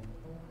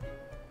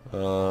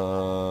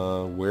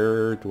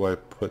 Where do I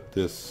put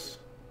this?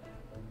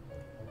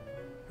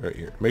 Right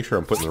here. Make sure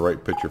I'm putting the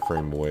right picture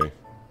frame away.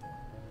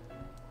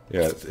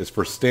 Yeah, it's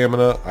for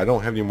stamina. I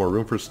don't have any more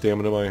room for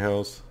stamina in my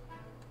house.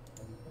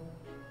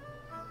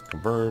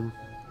 Confirm.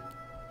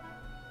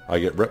 I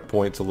get rep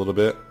points a little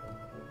bit.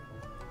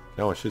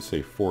 Now I should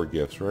say 4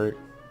 gifts, right?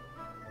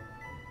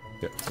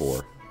 Yeah,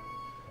 4.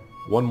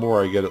 One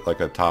more I get it like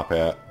a top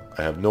hat.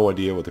 I have no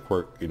idea what the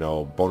quirk,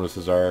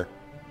 bonuses are.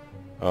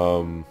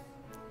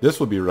 This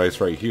would be nice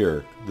right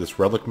here. This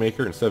relic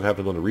maker, instead of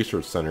having to go to the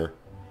research center,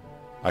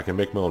 I can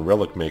make my own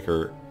relic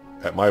maker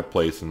at my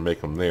place and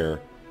make them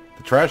there.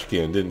 The trash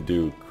can didn't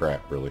do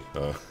crap, really.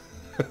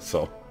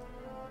 So.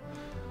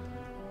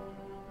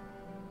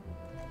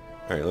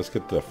 Alright, let's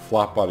get the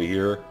flop out of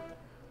here.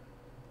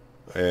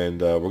 And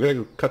we're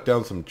going to cut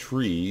down some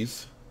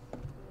trees.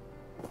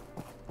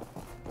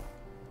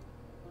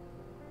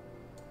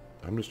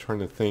 I'm just trying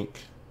to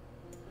think.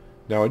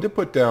 Now, I did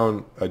put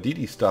down a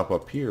DD stop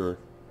up here.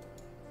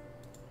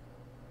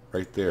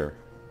 Right there.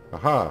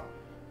 Aha!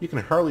 You can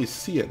hardly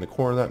see it in the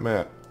corner of that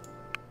map.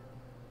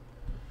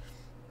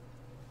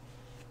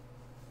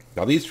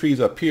 Now, these trees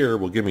up here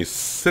will give me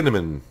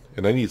cinnamon.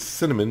 And I need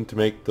cinnamon to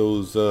make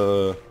those,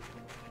 no,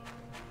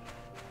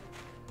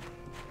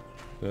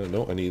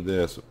 I need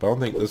this. But I don't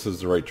think this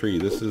is the right tree.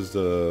 This is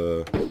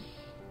the...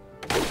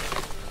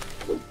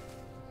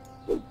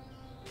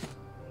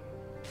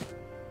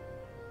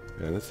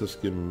 Yeah, let's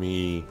just give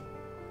me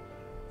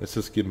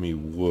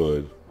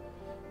wood.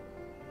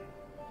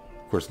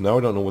 Of course, now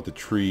I don't know what the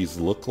trees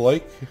look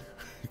like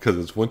because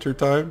it's winter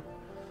time.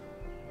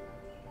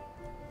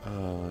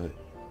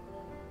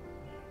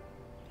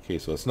 Okay,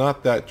 so it's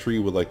not that tree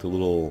with like the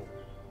little...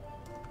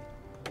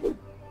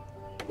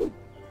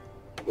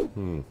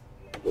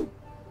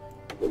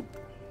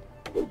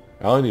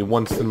 I only need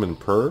 1 cinnamon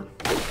per.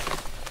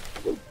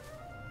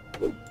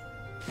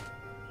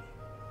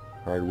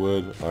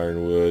 Hardwood,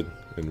 ironwood,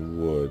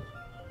 and wood.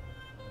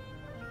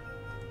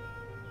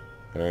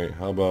 Alright,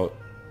 how about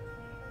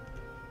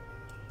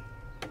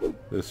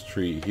this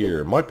tree here?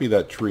 It might be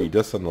that tree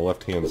just on the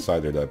left-hand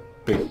side there, that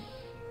big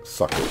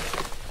sucker.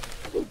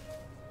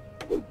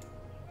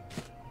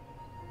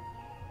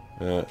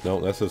 No,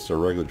 that's just a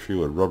regular tree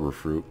with rubber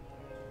fruit.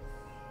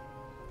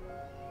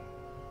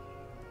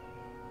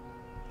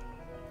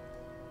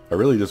 I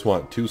really just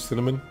want 2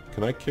 cinnamon.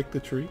 Can I kick the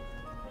tree?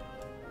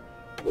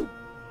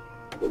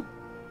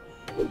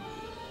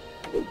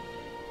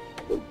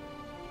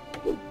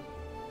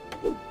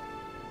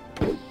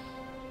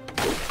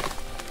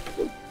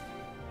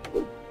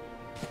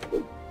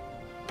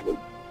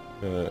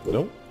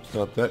 Nope, it's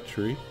not that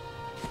tree.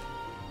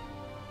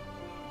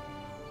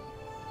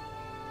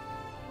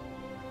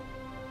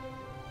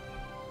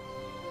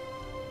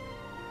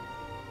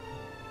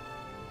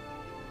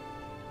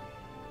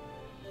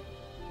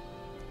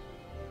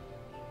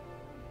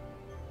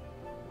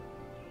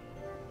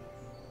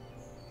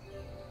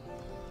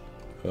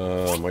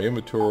 My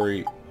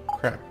inventory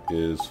crap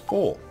is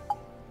full.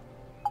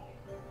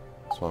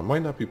 So I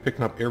might not be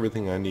picking up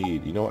everything I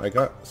need. You know, I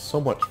got so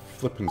much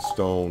flipping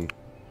stone.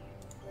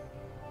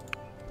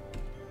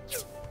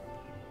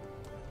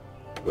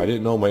 I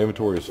didn't know my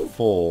inventory was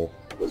full.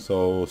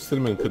 So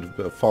cinnamon could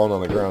have fallen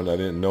on the ground. I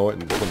didn't know it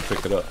and couldn't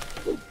pick it up.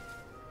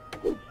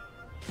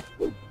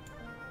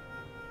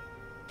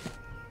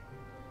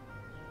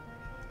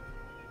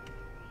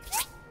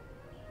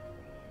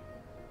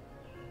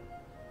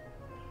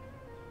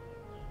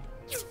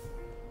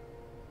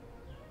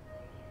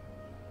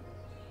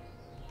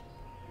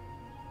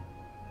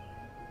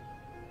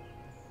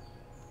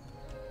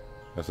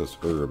 That's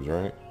just herbs,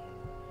 right?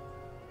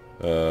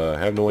 I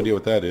have no idea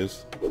what that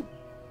is.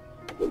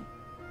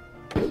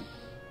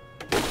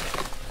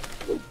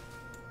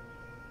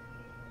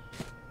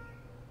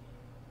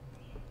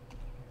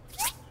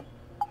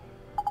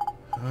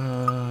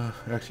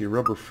 Actually,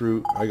 rubber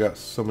fruit. I got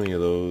so many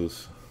of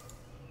those.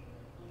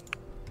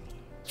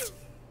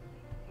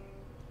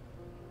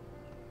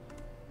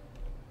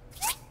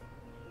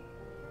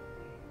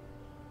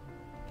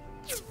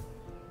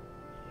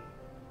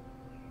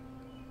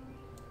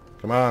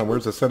 Come on,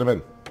 where's the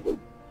cinnamon?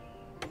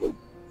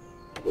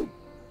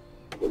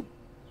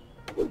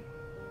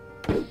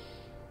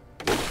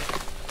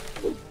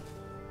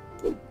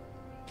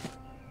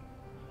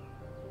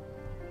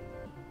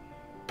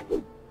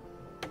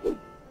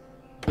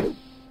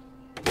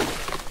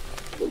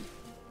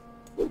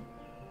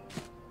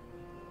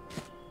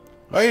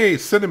 Hey,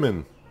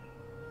 cinnamon!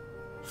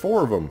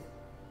 4 of them.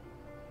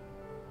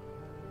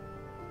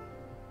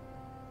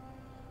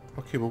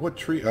 Okay, but what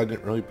tree? I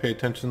didn't really pay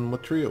attention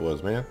what tree it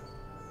was, man.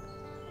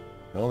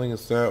 I don't think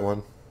it's that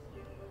one.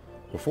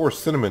 Before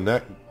cinnamon,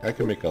 that I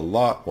can make a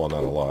lot. Well,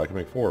 not a lot. I can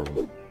make 4 of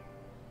them.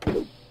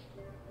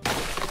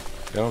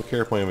 I don't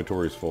care if my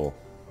inventory is full.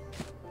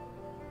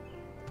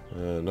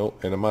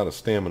 Nope, and I'm out of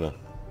stamina.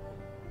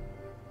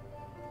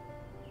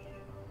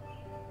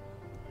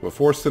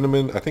 Before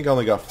cinnamon, I think I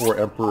only got 4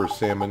 emperor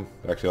salmon.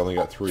 Actually, I only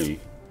got 3.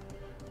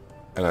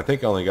 And I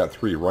think I only got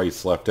 3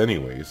 rice left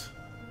anyways.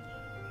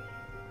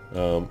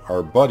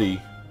 Our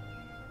buddy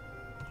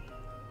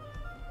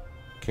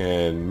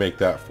can make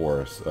that for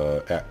us,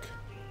 Eck.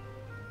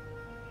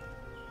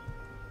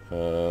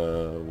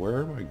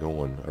 Where am I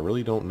going? I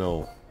really don't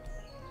know.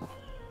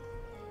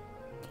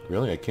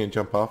 Really? I can't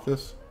jump off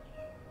this?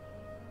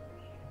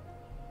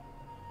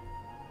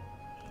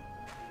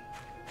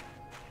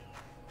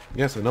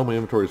 Yes, I know my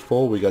inventory is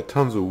full. We got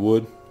tons of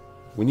wood.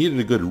 We needed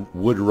a good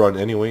wood run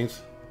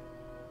anyways.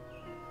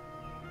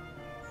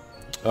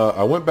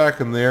 I went back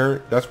in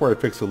there. That's where I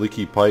fixed the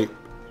leaky pipe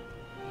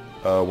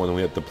when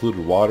we had the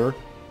polluted water.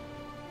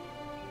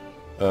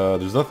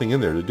 There's nothing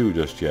in there to do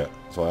just yet,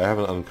 so I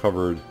haven't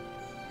uncovered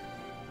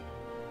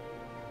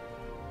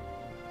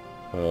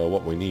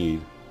what we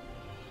need.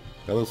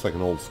 That looks like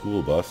an old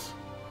school bus.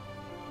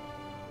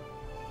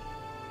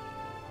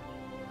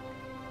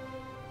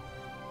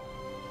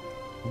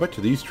 I bet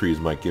you these trees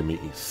might give me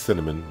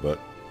cinnamon, but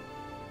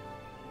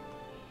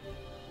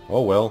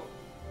oh well.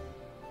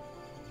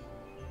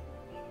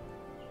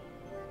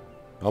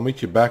 I'll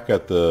meet you back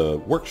at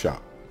the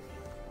workshop.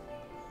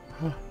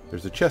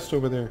 There's a chest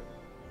over there.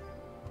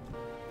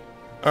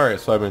 Alright,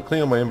 so I've been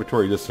cleaning my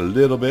inventory just a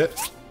little bit.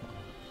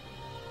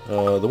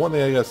 The one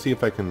thing I gotta see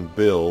if I can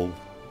build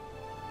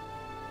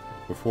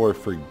before I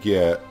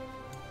forget.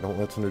 No,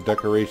 that's under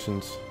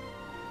decorations.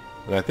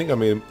 And I think I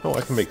made... Oh,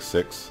 I can make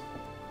 6.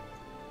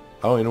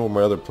 I don't even know where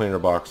my other planter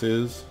box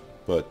is,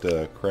 but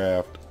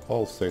craft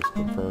all 6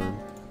 confirmed.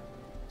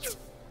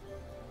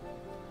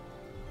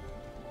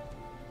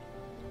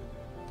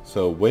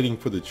 So waiting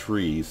for the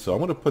trees. So I'm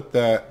going to put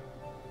that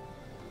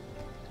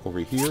over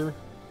here.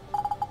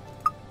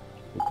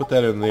 We'll put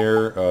that in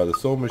there. The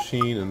sewing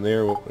machine in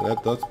there.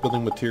 That's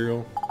building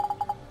material.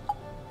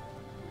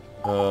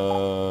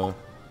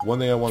 One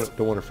thing I don't want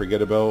to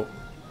forget about.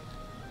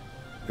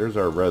 There's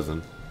our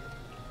resin.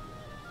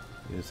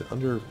 Is it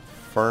under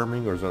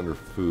farming or is it under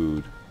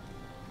food?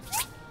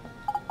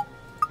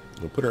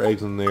 We'll put our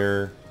eggs in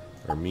there,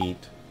 our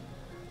meat.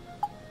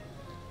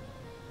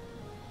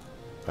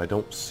 I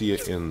don't see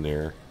it in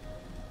there.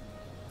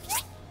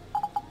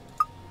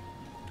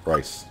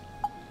 Rice.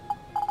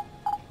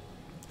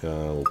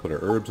 We'll put our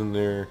herbs in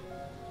there.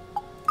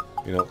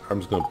 You know, I'm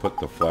just going to put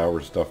the flour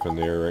stuff in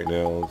there right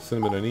now.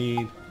 Cinnamon I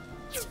need.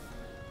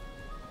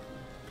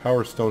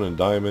 Power stone and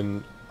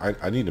diamond.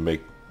 I need to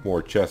make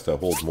more chests that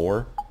hold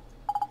more.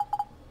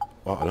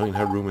 Wow, I don't even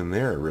have room in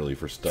there really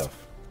for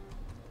stuff.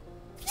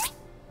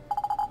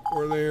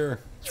 Or there.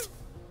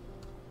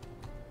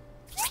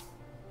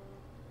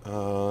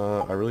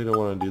 I really don't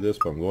want to do this,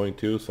 but I'm going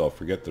to, so I'll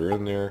forget they're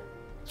in there.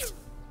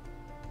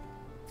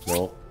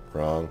 No,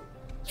 wrong.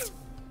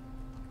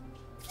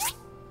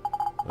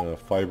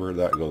 Fiber,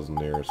 that goes in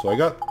there. So I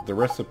got the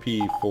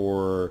recipe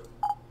for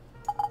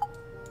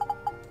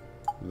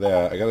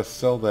that. I gotta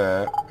sell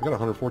that. I got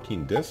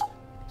 114 discs.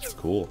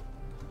 Cool.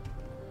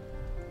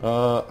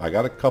 I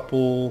got a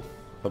couple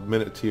of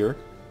minutes here.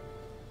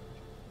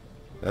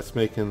 That's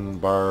making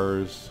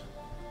bars.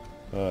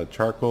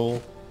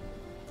 Charcoal.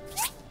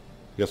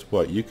 Guess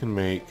what? You can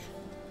make...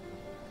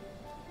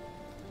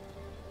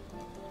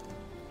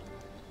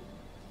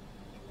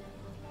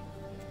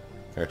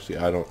 Actually,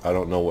 I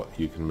don't know what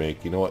you can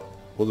make. You know what?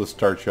 We'll just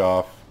start you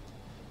off.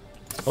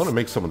 I want to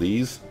make some of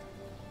these.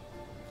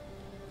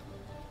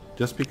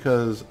 Just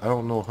because I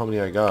don't know how many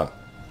I got.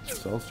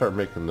 So I'll start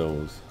making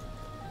those.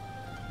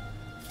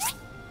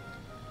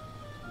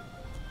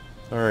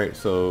 Alright,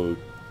 so...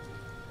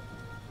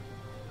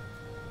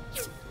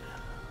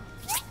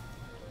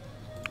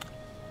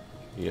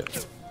 Yeah.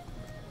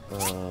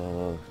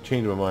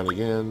 Change my mind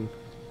again.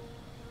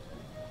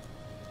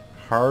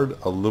 Hard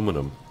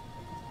aluminum.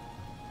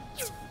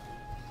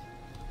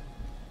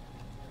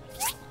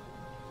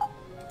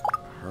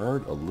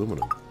 Hard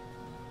aluminum.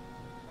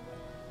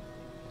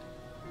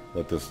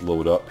 Let this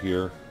load up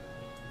here.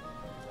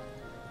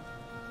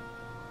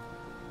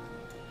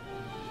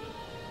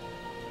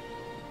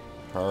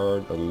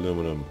 Hard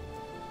aluminum.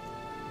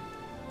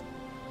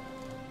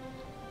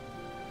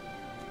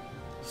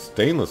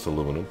 Stainless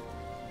aluminum.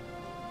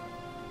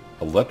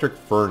 Electric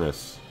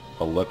furnace.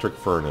 Electric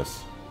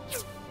furnace.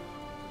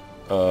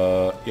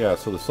 Yeah,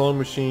 so the sewing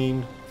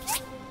machine,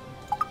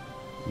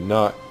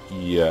 not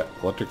yet.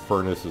 Electric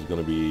furnace is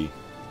going to be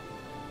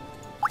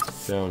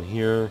down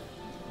here.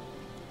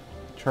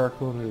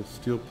 Charcoal and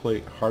steel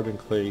plate, hardened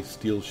clay,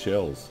 steel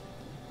shells.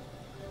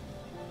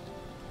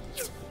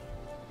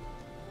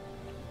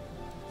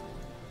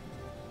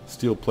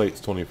 Steel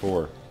plates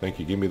 24. Thank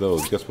you, give me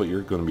those. Guess what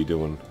you're going to be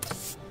doing?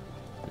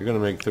 You're going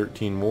to make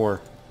 13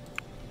 more.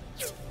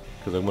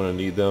 Because I'm going to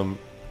need them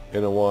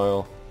in a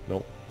while.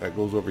 Nope, that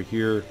goes over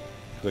here.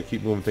 Because I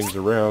keep moving things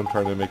around,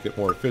 trying to make it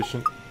more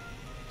efficient.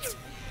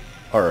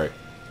 Alright.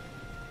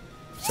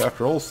 So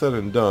after all said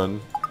and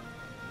done,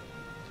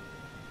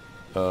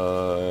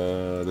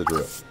 the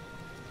drill.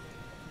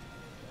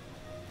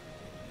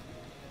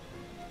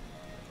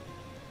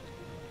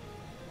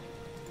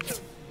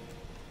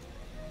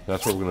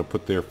 That's what we're going to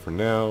put there for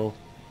now.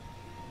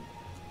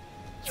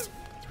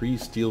 3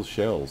 steel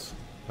shells.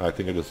 I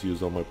think I just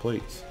used all my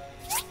plates.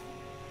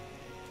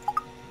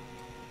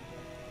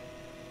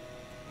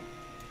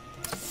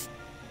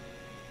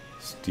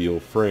 Steel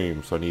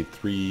frame, so I need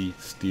 3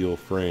 steel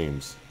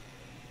frames.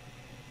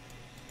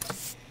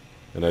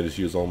 And I just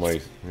use all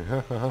my...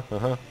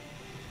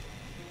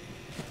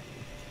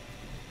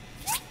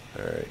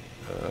 Alright.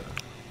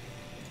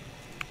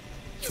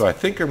 So I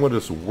think I'm going to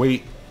just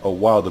wait a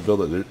while to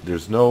build it.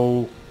 There's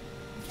no...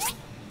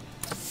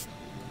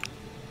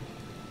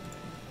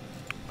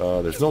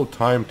 there's no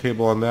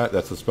timetable on that.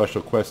 That's a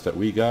special quest that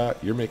we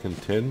got. You're making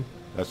tin?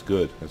 That's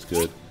good. That's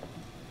good.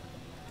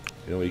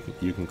 You know,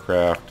 you can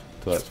craft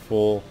till that's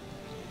full.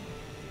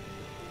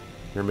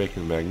 You're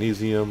making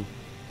magnesium.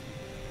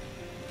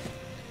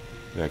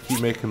 Yeah,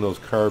 keep making those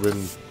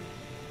carbon.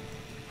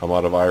 I'm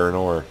out of iron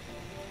ore.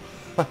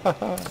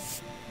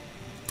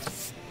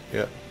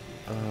 Yeah.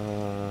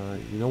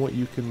 You know what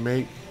you can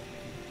make?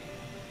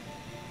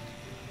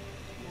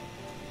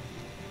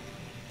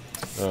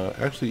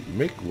 Actually,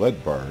 make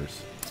lead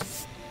bars.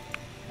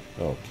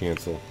 Oh,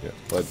 cancel. Yeah,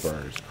 lead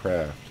bars.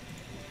 Craft.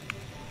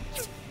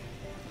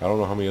 I don't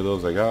know how many of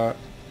those I got.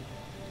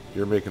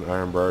 You're making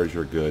iron bars,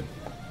 you're good.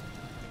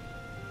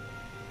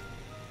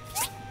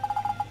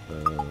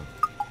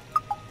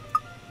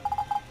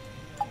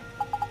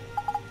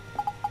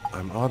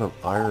 I'm out of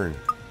iron.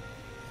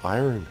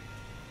 Iron.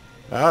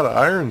 Out of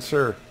iron,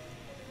 sir.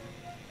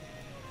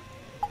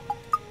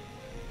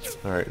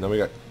 Alright, now we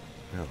got...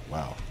 Oh,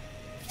 wow.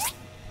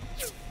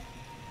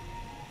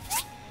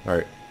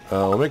 Alright,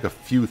 we'll make a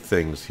few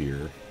things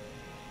here.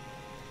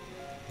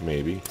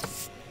 Maybe.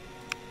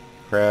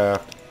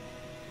 Craft.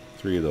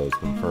 3 of those,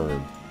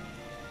 confirmed.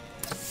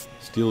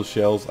 Steel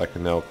shells, I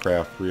can now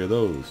craft 3 of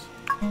those.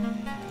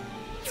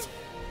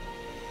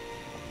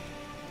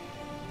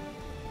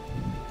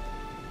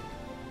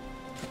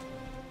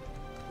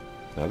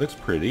 That looks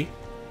pretty.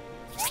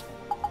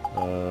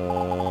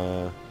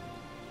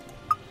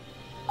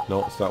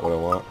 No, it's not what I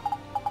want.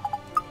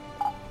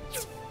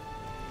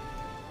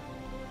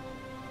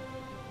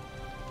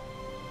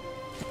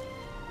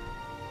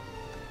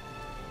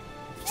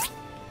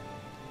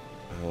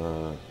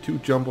 Two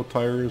jumbo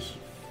tires,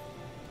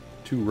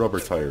 two rubber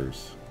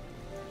tires.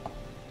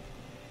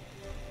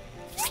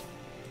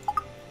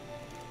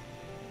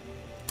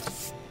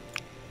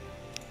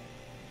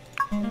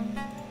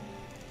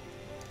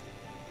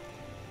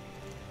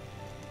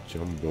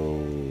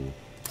 Jumbo.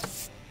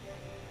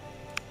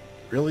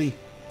 Really?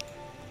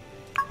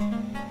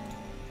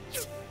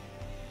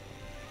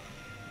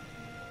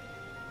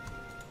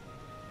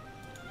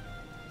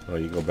 Oh,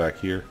 you go back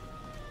here.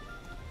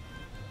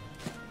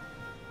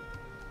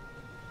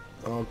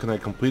 Oh, can I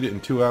complete it in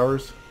 2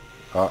 hours?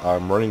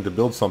 I'm running to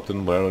build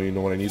something, but I don't even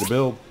know what I need to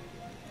build.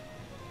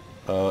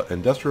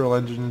 Industrial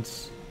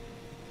engines,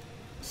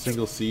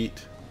 single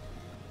seat.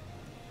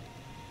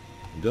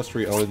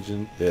 Industrial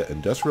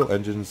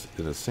engines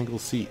in a single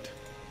seat.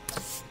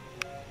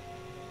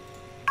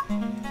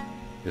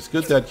 It's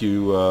good that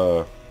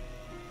you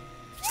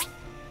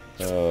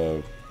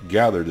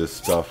gather this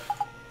stuff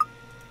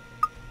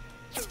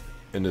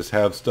and just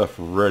have stuff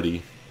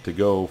ready to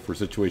go for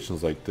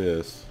situations like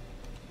this.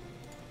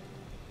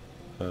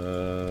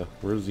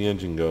 Where does the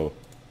engine go?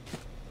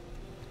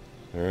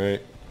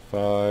 Alright,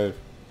 5.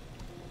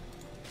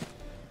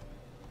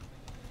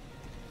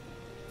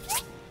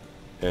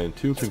 And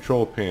 2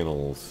 control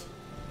panels,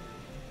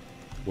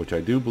 which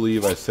I do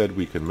believe I said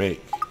we could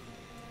make.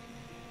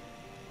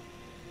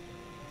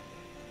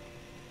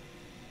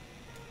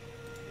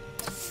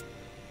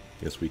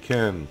 Yes, we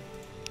can.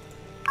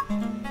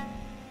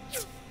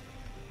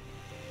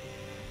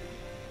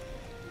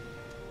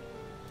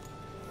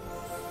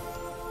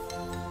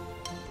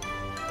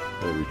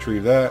 We'll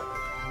retrieve that.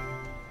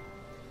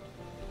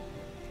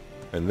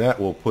 And that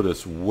will put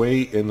us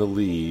way in the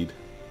lead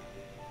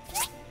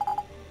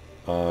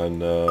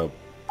on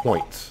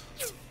points.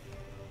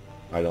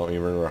 I don't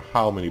even remember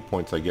how many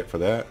points I get for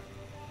that.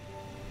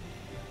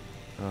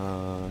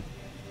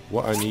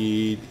 What I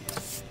need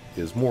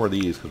is more of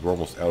these because we're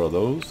almost out of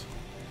those.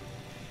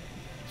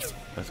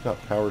 That's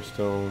got power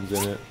stones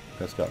in it.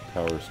 That's got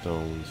power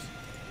stones.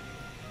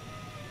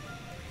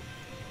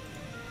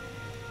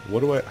 What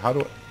do I, how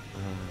do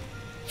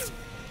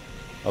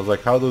I was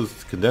like, how do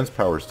those condensed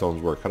power stones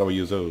work? How do I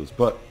use those?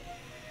 But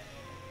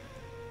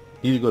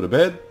need to go to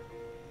bed?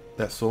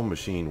 That sewing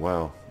machine,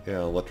 wow.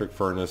 Yeah, electric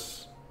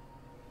furnace.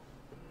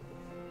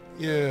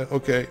 Yeah,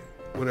 okay,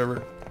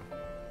 whatever.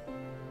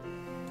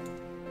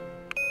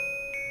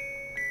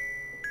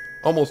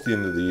 Almost the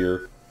end of the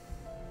year.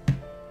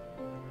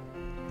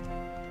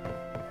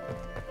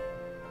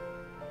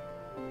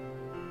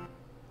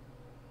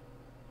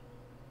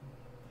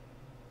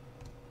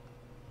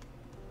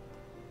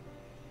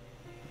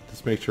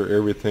 Just make sure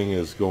everything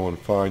is going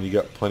fine. You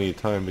got plenty of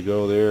time to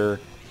go there.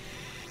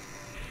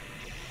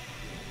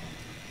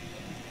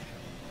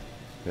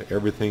 Yeah,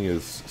 everything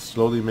is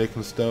slowly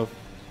making stuff.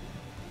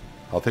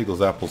 I'll take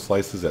those apple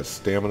slices. That's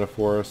stamina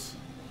for us.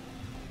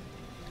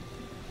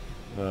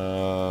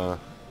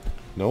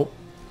 Nope.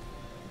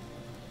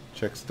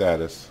 Check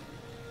status.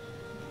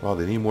 Wow,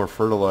 they need more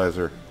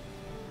fertilizer.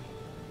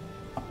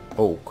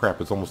 Oh crap,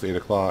 it's almost 8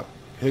 o'clock.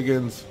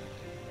 Higgins,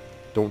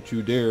 don't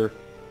you dare.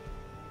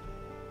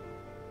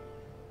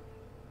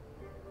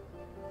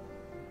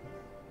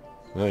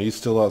 No, he's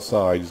still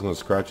outside. He's gonna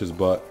scratch his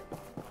butt.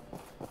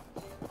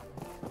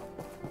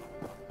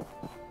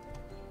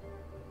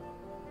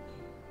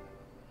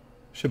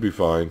 Should be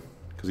fine,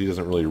 because he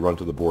doesn't really run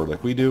to the board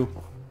like we do.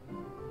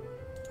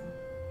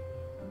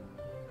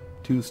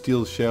 2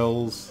 steel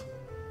shells.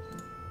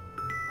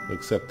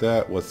 Accept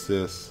that. What's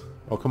this?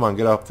 Oh, come on,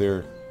 get up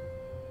there.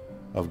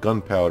 Of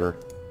gunpowder.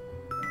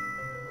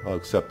 I'll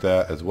accept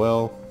that as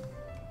well.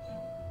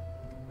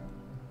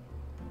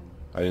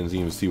 I didn't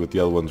even see what the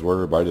other ones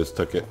were, but I just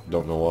took it.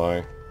 Don't know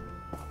why.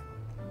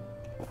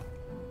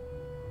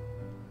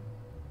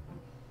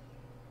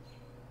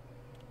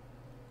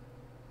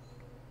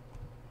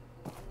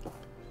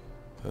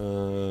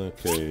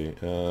 Okay.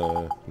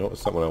 No,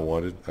 it's not what I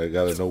wanted. I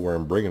gotta know where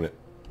I'm bringing it.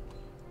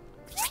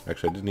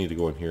 Actually, I did need to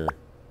go in here.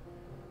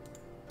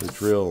 The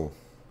drill.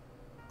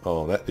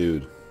 Oh, that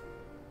dude.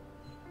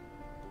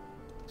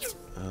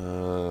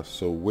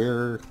 So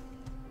where...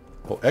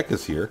 Oh, Eck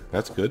is here.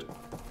 That's good.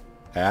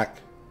 Ack.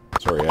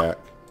 Sorry, Ack.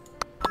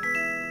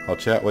 I'll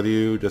chat with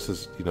you just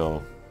as, you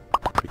know,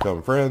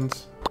 become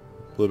friends.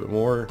 A little bit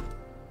more.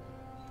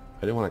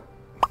 I didn't want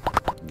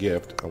to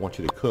gift. I want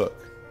you to cook.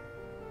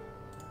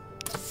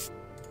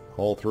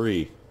 All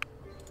 3.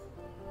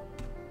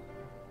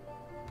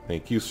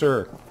 Thank you,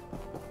 sir.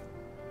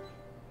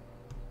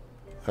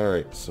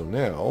 Alright, so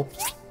now...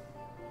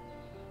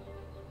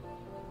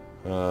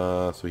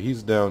 so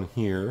he's down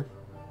here.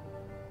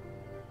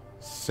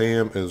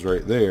 Sam is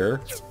right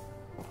there.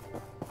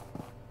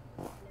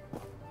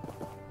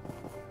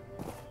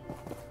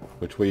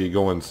 Which way you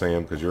going,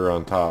 Sam? Because you're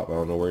on top. I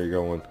don't know where you're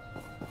going.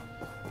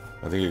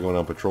 I think you're going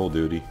on patrol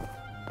duty.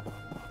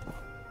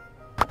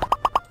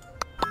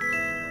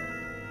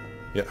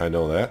 Yeah, I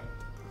know that.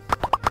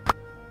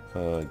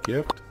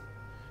 Gift.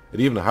 It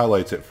even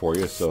highlights it for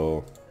you,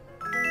 so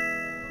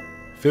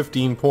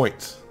 15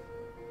 points.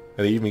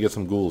 And you even get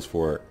some ghouls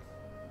for it.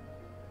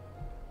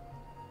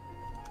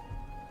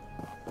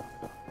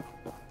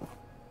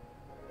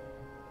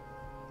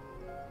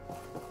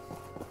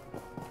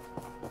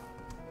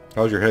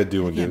 How's your head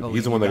doing, dude?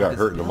 He's the one that got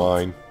hurt in the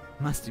mine.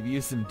 Must have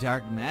used some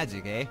dark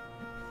magic, eh?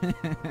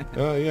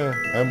 Yeah,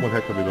 I'm one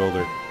heck of a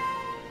builder.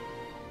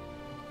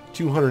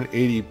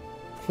 280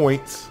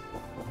 points.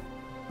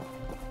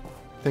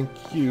 Thank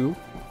you.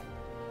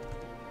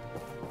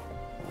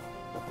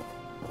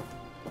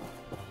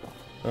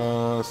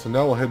 So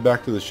now we'll head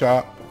back to the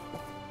shop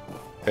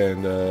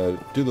and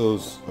do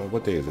those.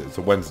 What day is it? It's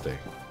a Wednesday.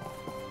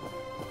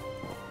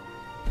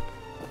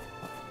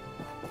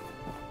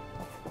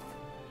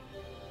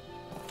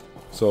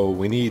 So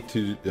we need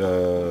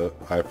to.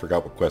 I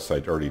forgot what quest I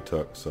already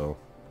took. So,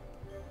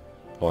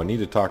 I need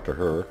to talk to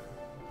her.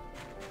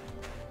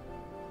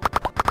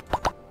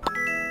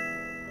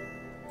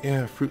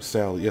 Yeah, fruit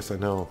salad. Yes, I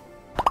know.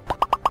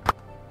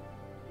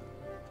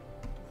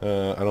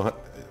 I don't.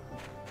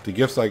 The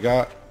gifts I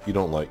got, you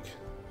don't like.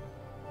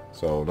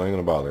 So, not even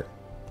gonna bother.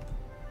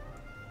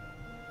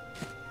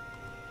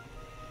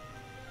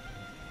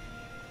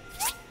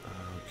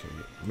 Okay,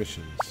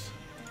 missions.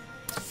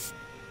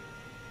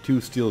 2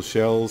 steel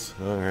shells.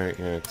 Alright,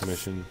 yeah,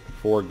 commission.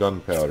 4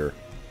 gunpowder.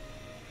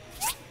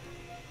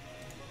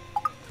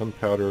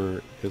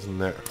 Gunpowder isn't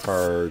that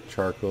hard.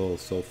 Charcoal,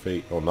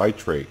 sulfate. Oh,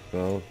 nitrate.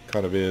 No,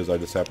 kind of is. I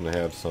just happen to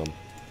have some.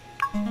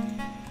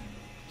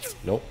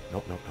 Nope, nope,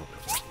 nope, nope, nope.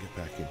 Get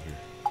back in here.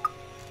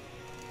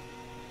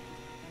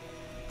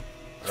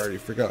 I already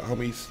forgot how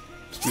many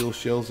steel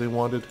shells they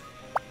wanted.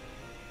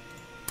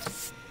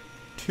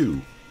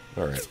 2.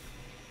 Alright.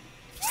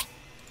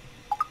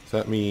 So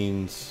that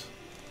means...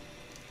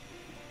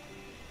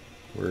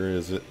 Where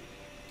is it?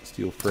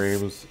 Steel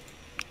frames.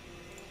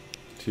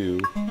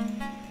 2.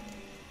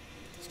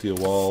 Steel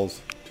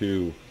walls.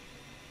 2.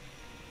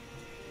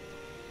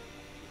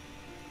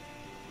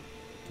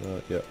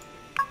 Yep.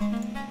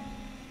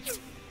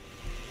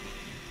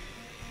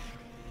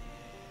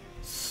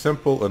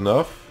 Simple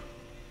enough.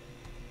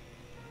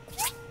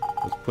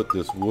 Let's put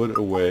this wood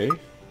away.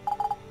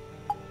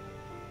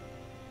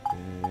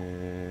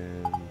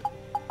 And...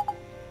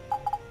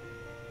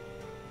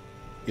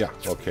 yeah,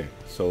 okay.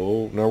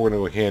 So now we're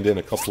going to hand in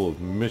a couple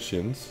of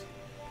missions.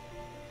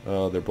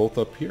 They're both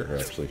up here,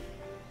 actually.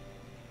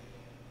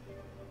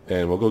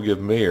 And we'll go give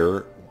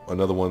Mayor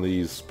another one of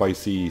these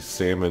spicy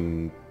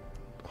salmon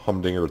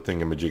humdinger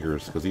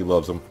thingamajiggers, because he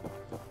loves them.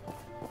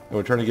 And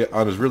we're trying to get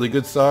on his really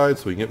good side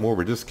so we can get more of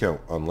a discount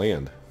on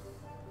land.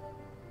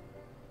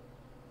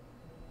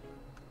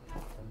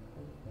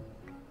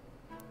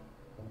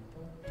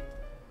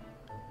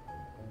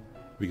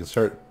 We can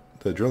start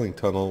the drilling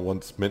tunnel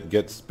once Mint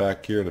gets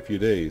back here in a few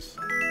days.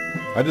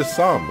 I just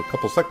saw him a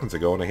couple seconds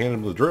ago and I handed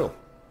him the drill.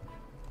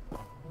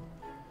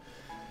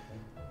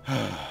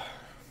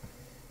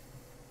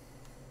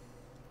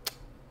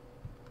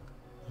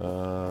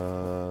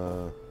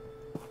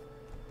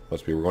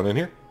 Must be we're going in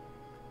here.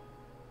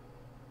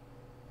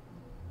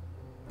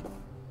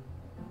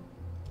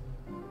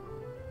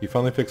 You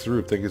finally fixed the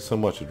roof. Thank you so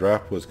much. The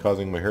draft was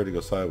causing my hair to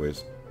go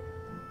sideways.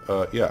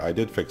 Yeah, I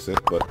did fix it,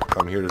 but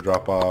I'm here to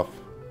drop off.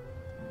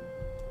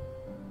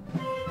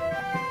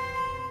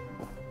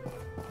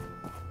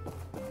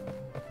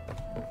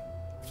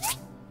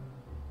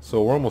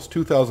 So we're almost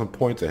 2,000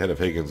 points ahead of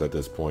Higgins at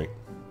this point.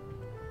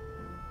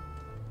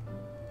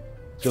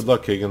 Good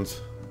luck, Higgins.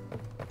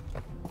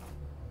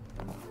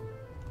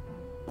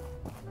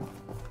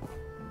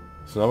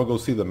 So now we'll go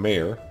see the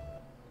mayor.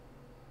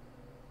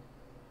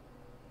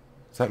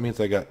 So that means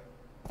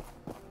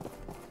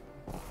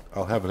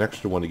I'll have an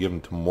extra one to give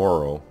him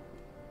tomorrow.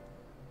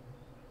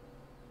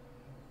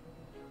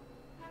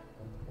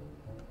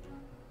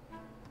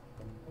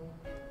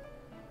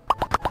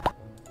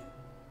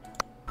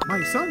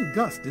 My son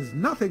Gus is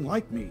nothing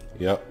like me.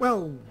 Yep.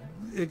 Well,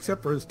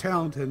 except for his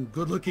talent and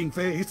good-looking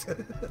face.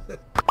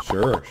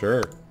 Sure,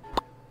 sure.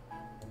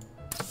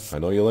 I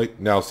know you like...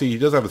 Now, see, he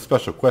does have a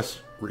special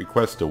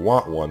request to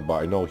want one,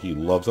 but I know he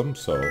loves them,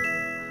 so...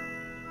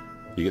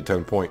 You get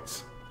 10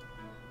 points.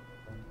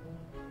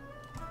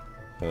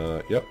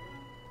 Yep.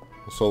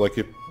 So, like,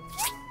 if...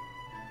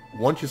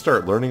 Once you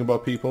start learning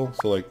about people,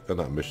 so, like,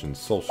 not missions,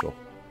 social.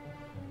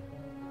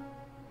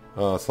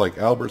 It's like,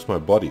 Albert's my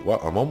buddy. Well,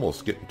 I'm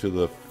almost getting to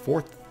the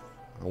 4th.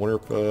 I wonder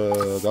if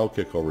that'll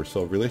kick over.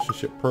 So,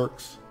 relationship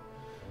perks.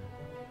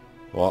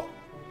 Well,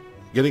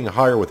 getting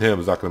higher with him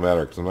is not going to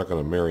matter because I'm not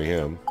going to marry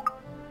him.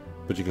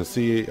 But you can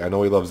see, I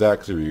know he loves that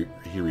because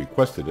he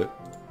requested it.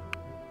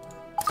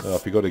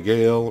 If you go to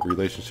Gale,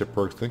 relationship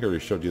perks, I think I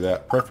already showed you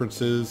that.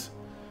 Preferences.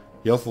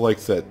 He also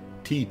likes that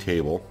tea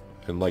table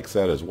and likes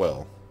that as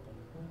well.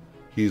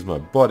 He's my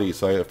buddy,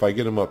 so if I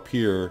get him up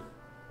here,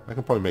 I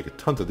can probably make a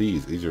ton of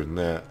these easier than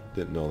that.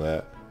 Didn't know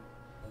that.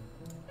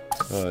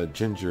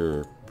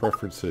 Ginger,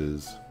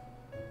 preferences.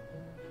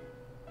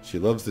 She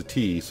loves the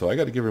tea, so I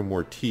got to give her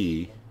more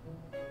tea.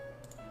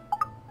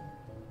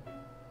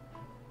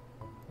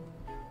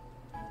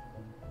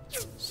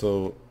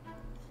 So,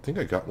 I think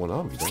I got one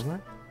on me, don't I?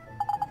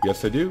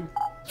 Yes, I do.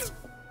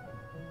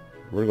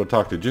 We're going to go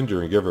talk to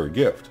Ginger and give her a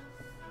gift.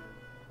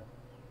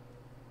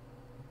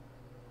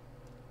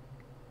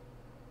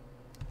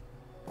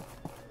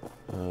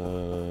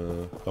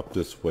 Up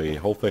this way.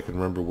 Hopefully I can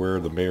remember where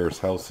the mayor's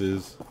house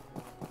is.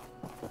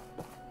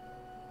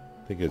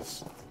 I think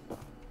it's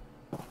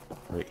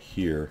right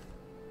here.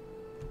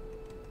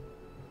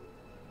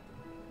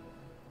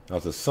 Now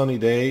it's a sunny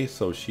day,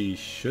 so she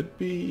should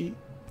be...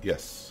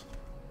 Yes.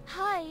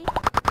 Hi.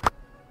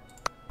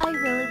 I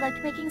really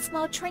like making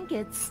small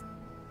trinkets,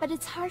 but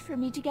it's hard for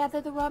me to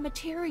gather the raw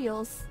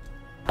materials.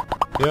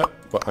 Yep,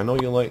 but I know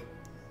you like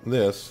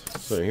this,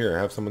 so here,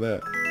 have some of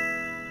that.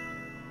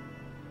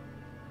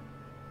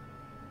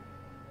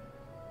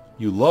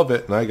 You love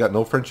it, and I got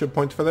no friendship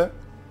points for that?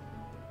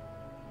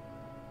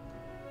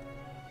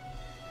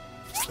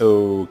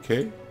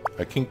 Okay.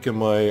 I kink in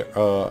my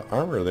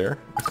armor there.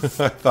 I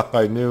thought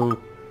I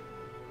knew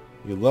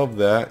you love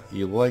that.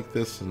 You like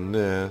this and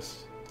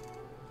this.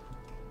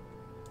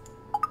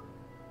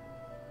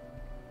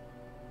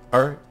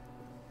 Alright.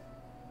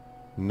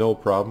 No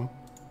problem.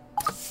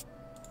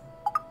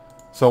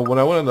 So when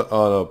I went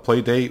on a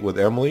play date with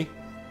Emily,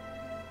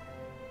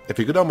 if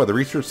you go down by the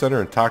research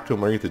center and talk to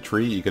them underneath the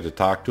tree, you get to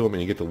talk to them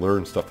and you get to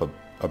learn stuff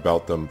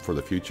about them for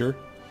the future.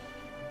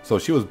 So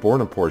she was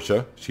born in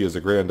Portia. She is a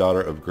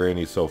granddaughter of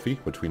Granny Sophie,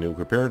 which we knew.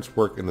 Her parents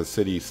work in the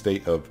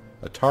city-state of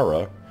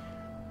Atara,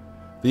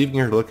 leaving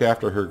her to look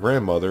after her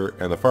grandmother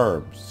and the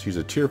farms. She's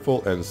a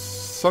cheerful and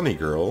sunny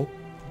girl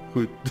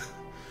who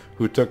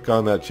took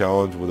on that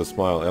challenge with a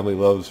smile. Emily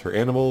loves her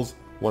animals.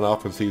 One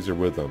often sees her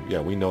with them.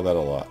 Yeah, we know that a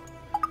lot.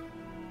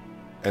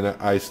 And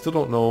I still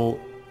don't know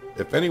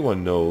if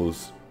anyone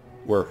knows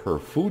where her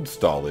food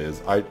stall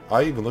is. I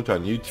even looked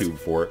on YouTube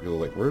for it.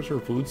 Like, where's her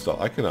food stall?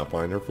 I cannot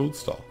find her food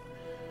stall.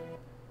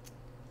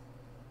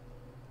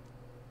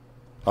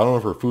 I don't know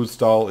if her food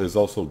stall is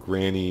also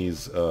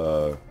Granny's,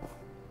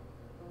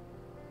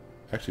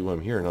 actually what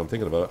I'm hearing, I'm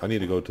thinking about it, I need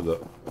to go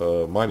to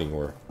the mining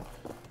ore.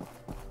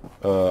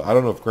 I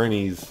don't know if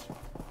Granny's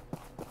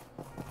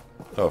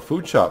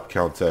food shop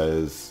counts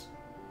as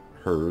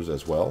hers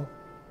as well.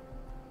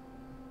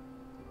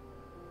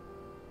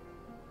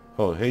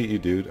 Oh, hey you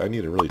dude, I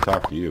need to really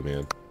talk to you,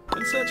 man.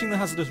 When searching the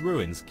hazardous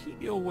ruins,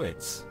 keep your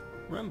wits.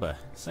 Remember,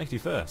 safety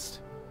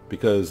first.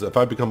 Because if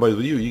I become buddies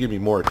with you, you give me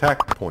more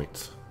attack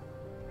points.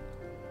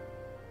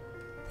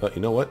 You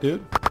know what,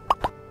 dude?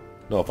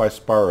 No, if I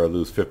spar, I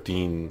lose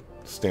 15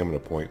 stamina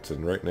points,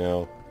 and right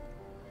now...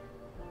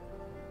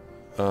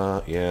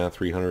 yeah,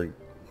 300...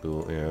 Yeah,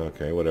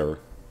 okay, whatever.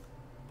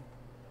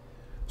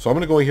 So I'm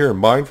going to go in here and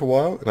mine for a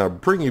while, and I'll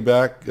bring you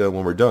back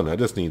when we're done. I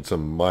just need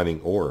some mining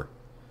ore.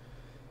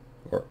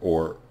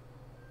 Or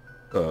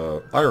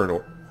iron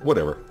ore.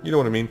 Whatever. You know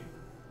what I mean?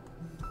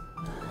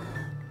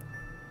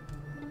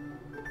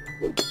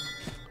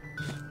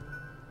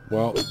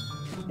 Well,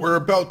 we're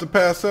about to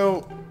pass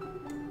out.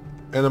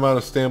 And I'm out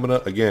of stamina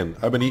again.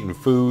 I've been eating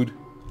food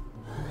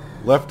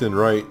left and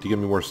right to give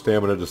me more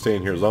stamina to stay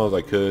in here as long as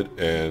I could,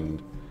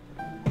 and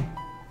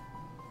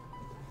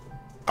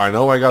I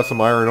know I got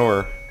some iron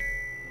ore.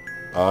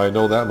 I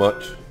know that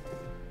much.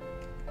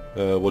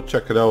 We'll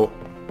check it out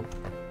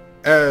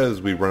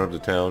as we run up to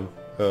town.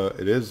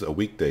 It is a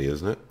weekday,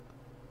 isn't it?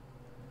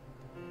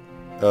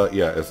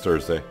 Yeah, it's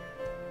Thursday.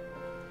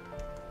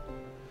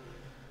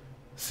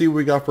 See what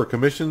we got for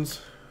commissions.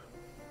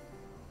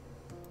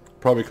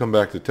 Probably come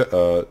back to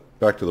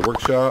the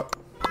workshop.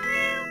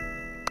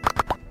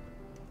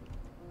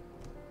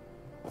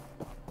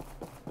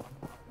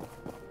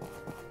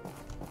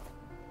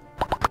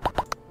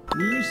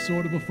 We're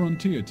sort of a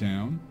frontier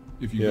town.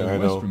 If you Yeah, go I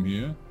west know. from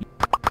here,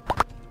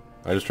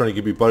 I'm just trying to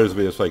give you buddies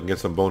with you so I can get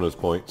some bonus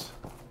points.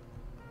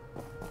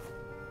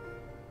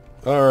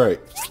 Alright.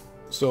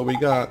 So we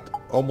got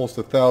almost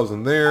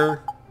 1,000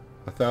 there.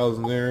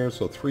 1,000 there.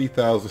 So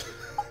 3,000.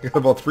 I got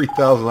about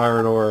 3,000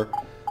 iron ore.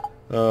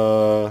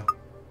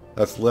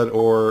 That's lead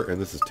ore,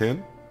 and this is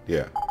tin?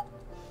 Yeah.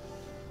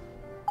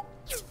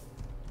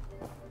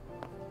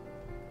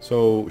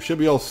 So, should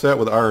be all set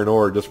with iron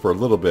ore just for a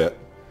little bit.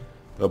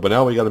 But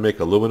now we gotta make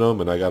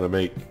aluminum, and I gotta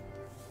make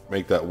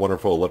that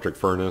wonderful electric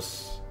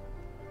furnace.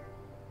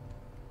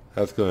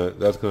 That's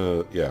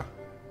gonna, yeah.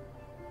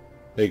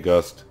 Hey,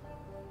 Gust.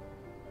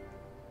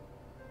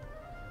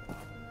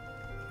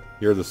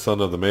 You're the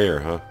son of the mayor,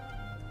 huh?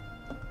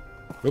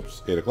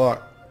 Oops, 8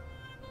 o'clock.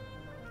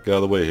 Get out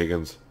of the way,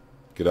 Higgins.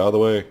 Get out of the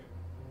way.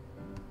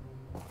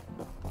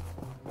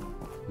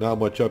 Not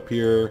much up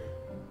here.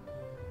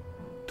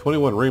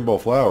 21 rainbow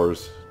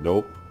flowers.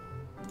 Nope.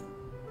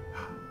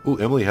 Ooh,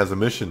 Emily has a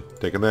mission.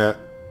 Taking that.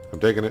 I'm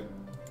taking it.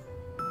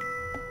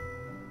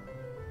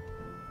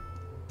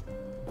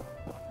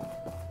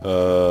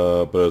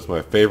 But it's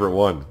my favorite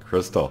one.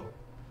 Crystal.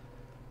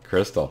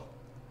 Crystal.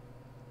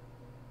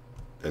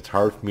 It's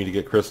hard for me to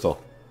get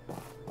crystal.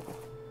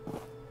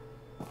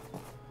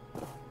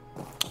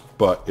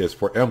 But it's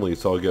for Emily,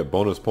 so I'll get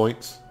bonus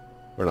points.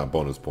 Or not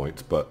bonus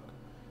points, but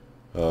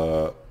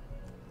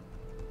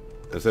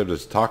instead of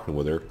just talking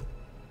with her,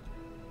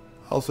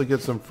 Also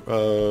get some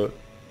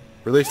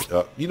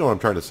you know what I'm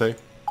trying to say.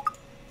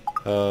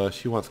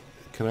 She wants.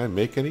 Can I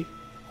make any?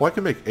 Oh, I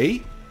can make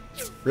 8.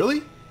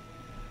 Really?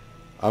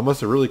 I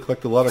must have really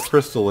collected a lot of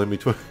crystal in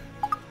between.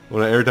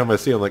 Every time I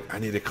see, I'm like, I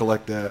need to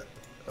collect that.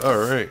 All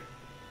right.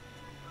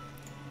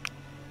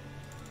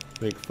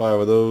 Make 5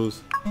 of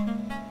those.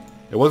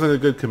 It wasn't a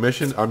good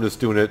commission. I'm just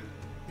doing it,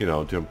 you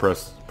know, to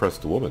impress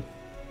the woman.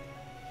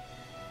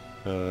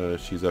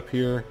 She's up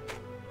here.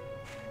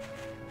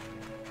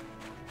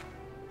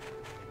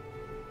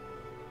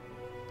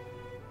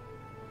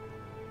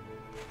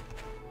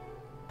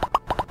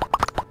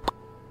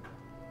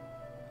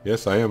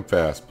 Yes, I am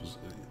fast.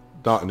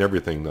 Not in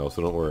everything, though,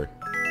 so don't worry.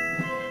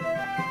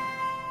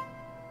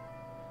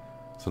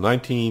 So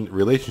 19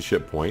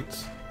 relationship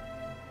points.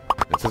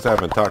 And since I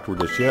haven't talked to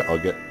her just yet, I'll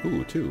get...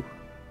 Ooh, 2.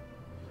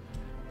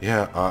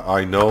 Yeah,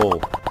 I know.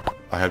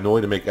 I have no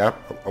way to make...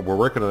 We're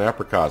working on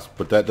apricots,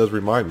 but that does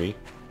remind me.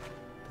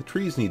 The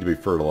trees need to be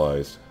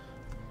fertilized.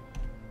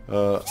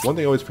 One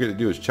thing I always forget to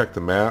do is check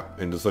the map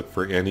and just look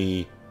for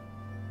any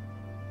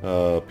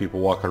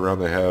people walking around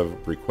that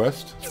have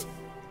requests.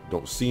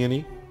 Don't see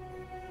any.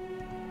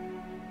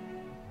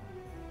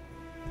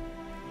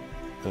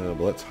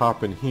 But let's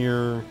hop in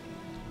here.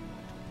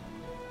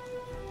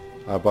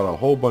 I bought a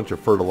whole bunch of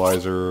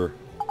fertilizer.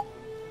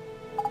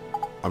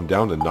 I'm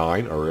down to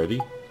 9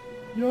 already.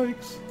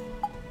 Yikes.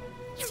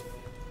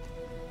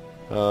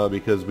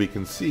 Because we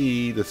can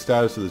see the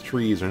status of the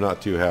trees are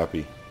not too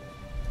happy.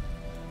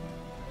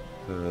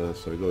 So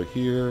I go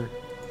here.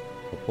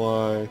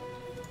 Apply.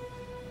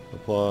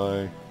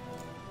 Apply.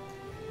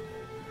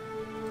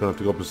 Gonna have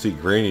to go up and see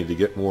Granny to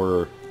get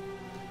more...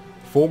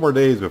 4 more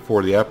days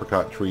before the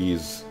apricot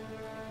trees...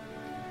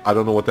 I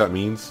don't know what that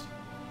means.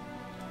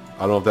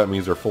 I don't know if that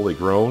means they're fully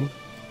grown.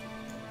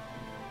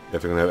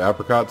 If they're going to have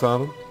apricots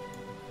on them.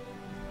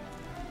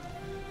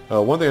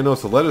 One thing I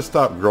noticed, the lettuce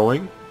stopped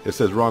growing. It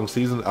says wrong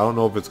season. I don't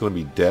know if it's going to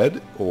be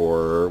dead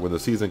or when the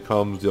season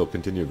comes they'll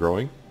continue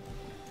growing.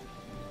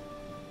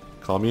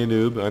 Call me a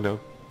noob, I know.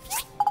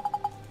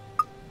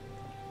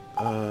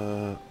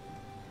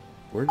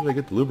 Where did I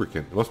get the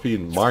lubricant? It must be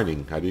in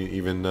mining. I didn't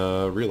even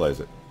realize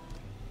it.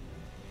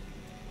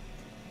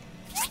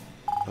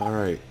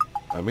 Alright.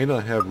 I may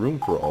not have room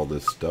for all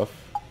this stuff.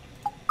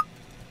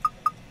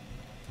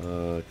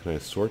 Can I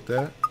sort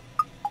that?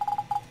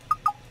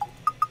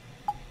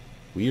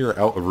 We are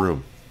out of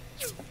room.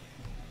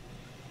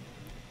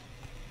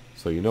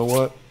 So you know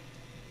what?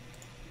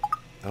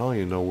 I don't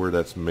even know where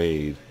that's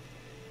made.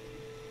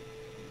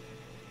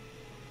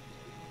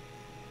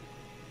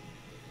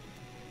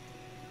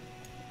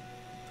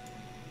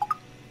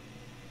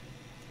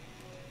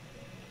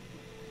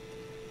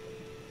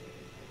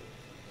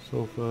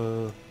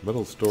 Sofa,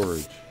 metal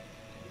storage.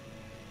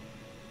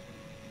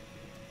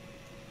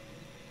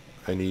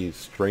 I need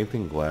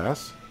strengthened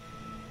glass.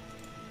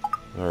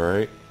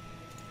 Alright.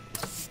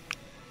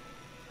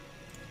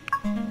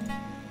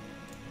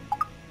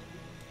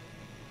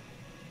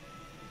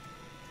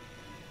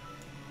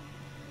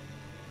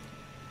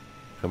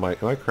 Am I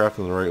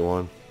crafting the right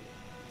one?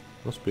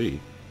 Must be.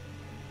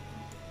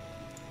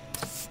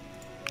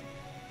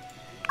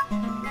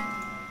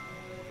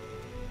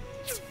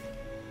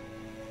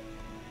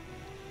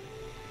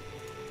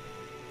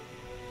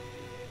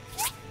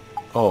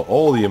 Oh,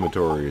 all the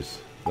inventories.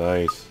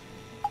 Nice.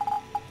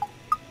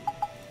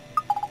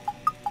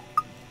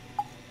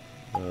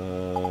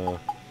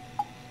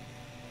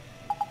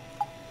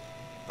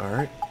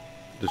 Alright.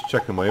 Just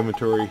checking my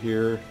inventory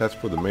here. That's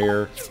for the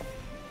mayor.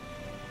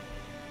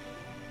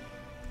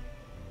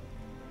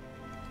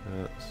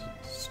 That's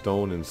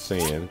stone and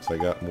sand, because I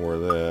got more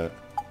of that.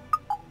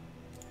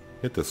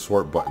 Hit the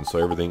sort button so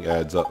everything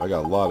adds up. I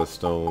got a lot of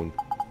stone.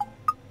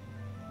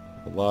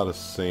 A lot of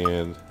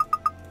sand.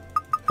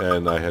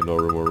 And I had no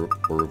room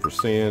for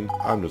sand.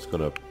 I'm just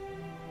going to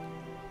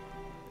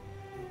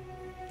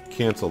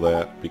cancel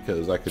that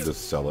because I could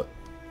just sell it,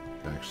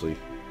 actually.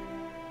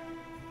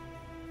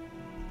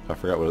 I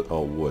forgot what...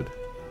 Oh, wood.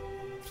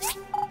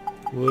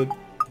 Wood.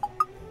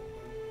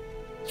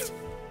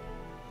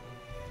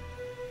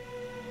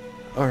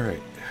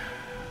 Alright.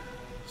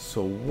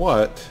 So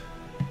what...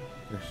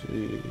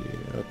 Actually,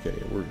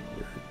 okay, we're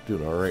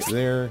doing alright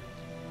there.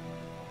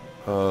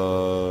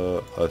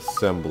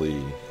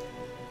 Assembly.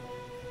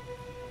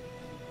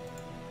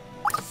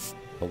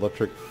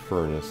 Electric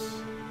furnace.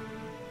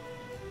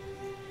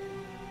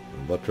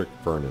 Electric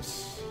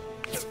furnace.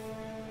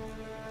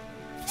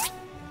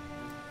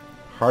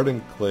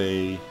 Hardened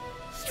clay,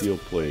 steel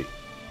plate.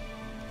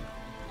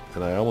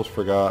 And I almost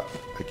forgot.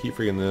 I keep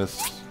forgetting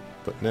this.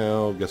 But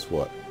now, guess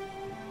what?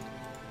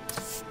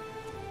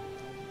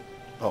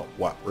 Oh,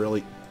 wow,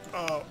 really?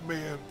 Oh,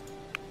 man.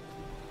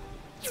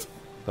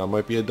 That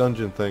might be a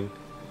dungeon thing.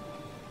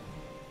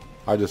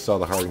 I just saw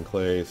the hardened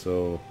clay,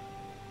 so...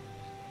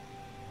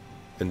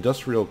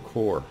 Industrial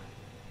core.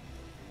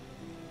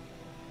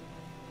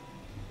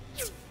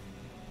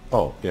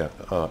 Oh, yeah,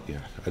 yeah.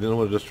 I didn't know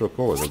what industrial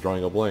core was. I was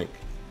drawing a blank.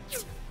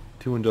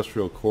 2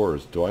 industrial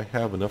cores. Do I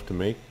have enough to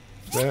make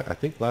that? I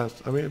think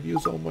I may have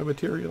used all my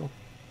material.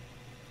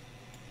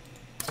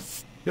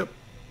 Yep.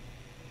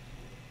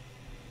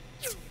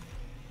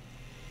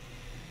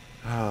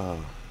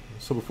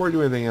 So before I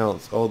do anything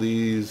else, all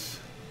these...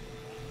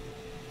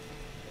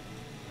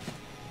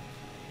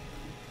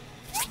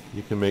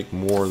 You can make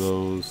more of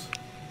those.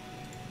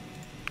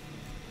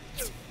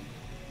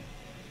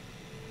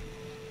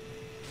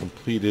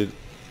 Completed.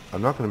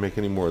 I'm not going to make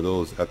any more of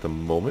those at the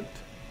moment.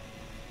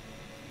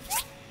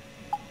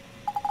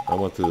 I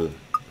want to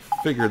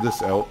figure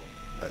this out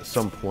at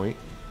some point.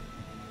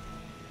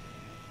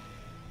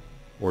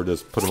 Or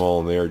just put them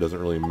all in there, it doesn't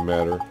really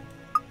matter.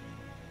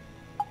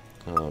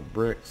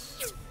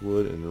 Bricks,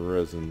 wood, and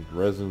resin.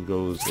 Resin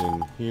goes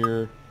in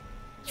here.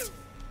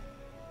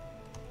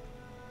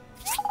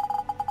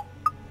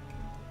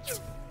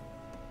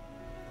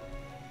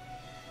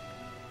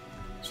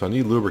 So I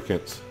need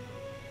lubricants.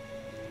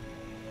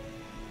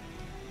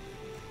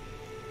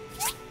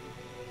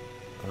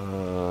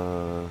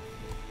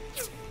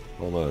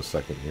 Hold on a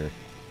second here.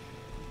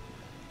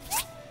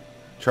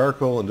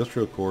 Charcoal,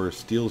 industrial core,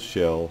 steel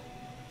shell,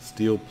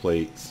 steel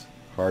plates,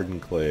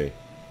 hardened clay.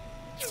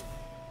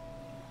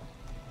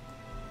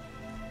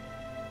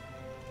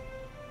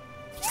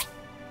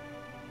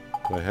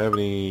 Do I have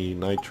any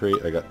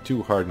nitrate? I got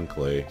 2 hardened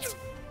clay.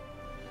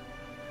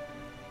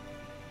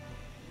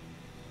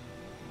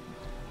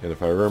 And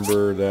if I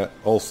remember, that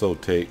also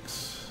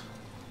takes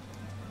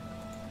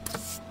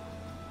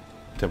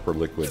tempered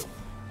liquid.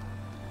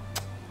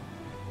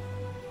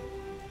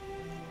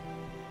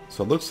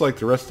 So it looks like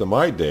the rest of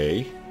my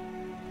day,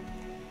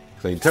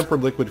 'cause I need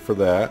tempered liquid for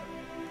that.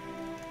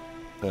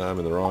 I'm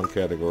in the wrong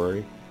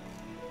category.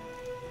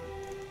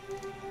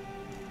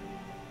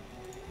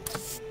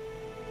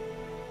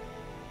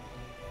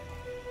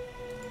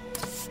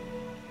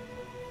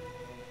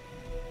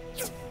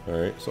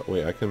 Alright, so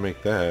wait, I can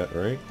make that,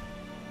 right?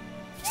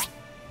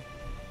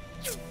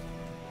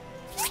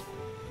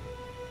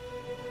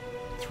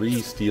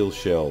 Three steel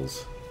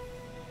shells.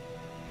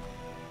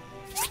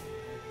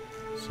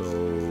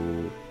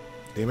 So,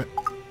 damn it.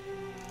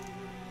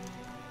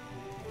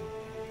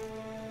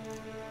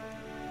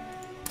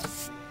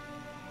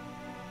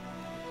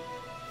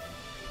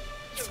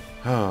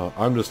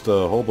 I'm just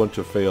a whole bunch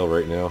of fail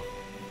right now.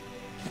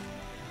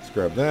 Let's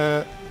grab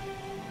that.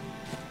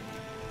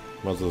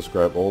 Might as well just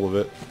grab all of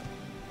it.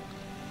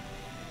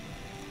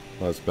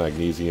 That's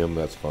magnesium,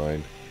 that's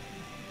fine.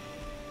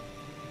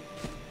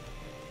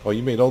 Oh,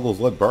 you made all those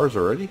lead bars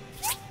already?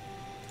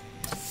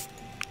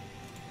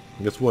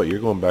 Guess what? You're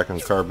going back on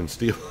carbon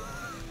steel.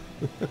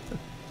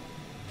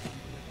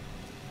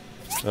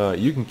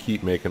 You can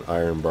keep making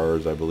iron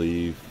bars, I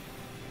believe.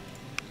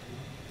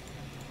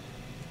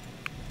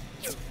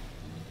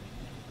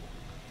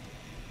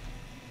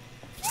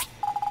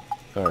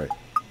 Alright.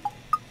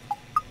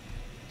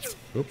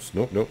 Oops,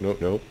 nope, nope, nope,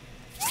 nope.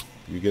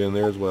 You get in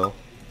there as well.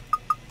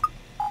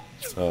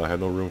 I have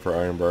no room for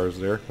iron bars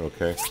there.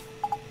 Okay.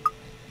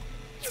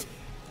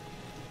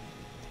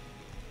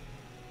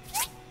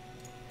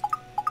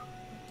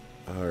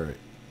 Alright.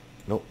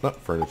 Nope, not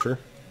furniture.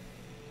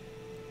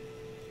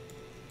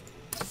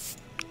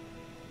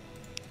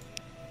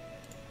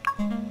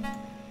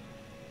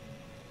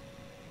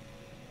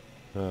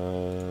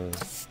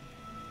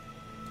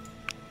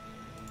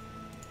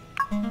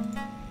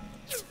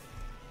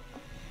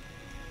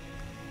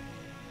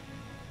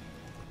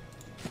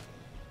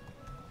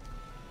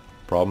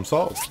 Problem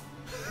solved.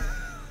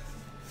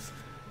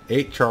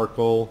 8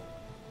 charcoal,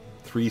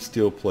 3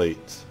 steel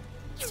plates.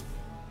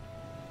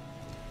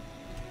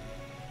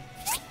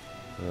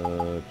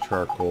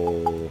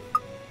 Charcoal,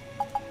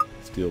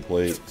 steel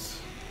plates.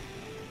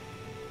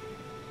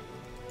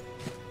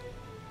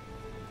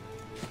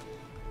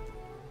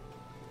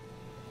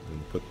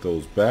 And put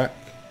those back.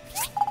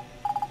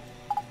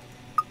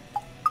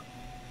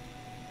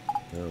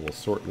 Now we'll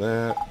sort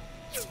that.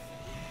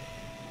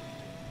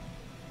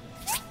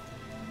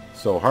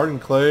 So hardened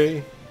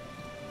clay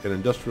and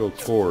industrial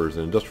cores.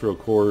 And industrial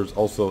cores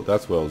also,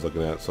 that's what I was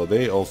looking at. So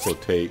they also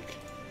take...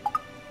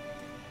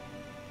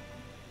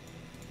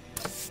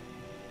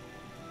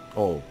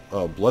 Oh,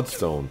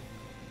 bloodstone.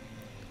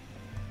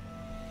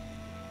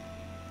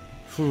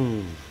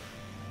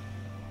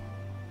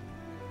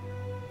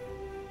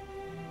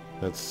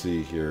 Let's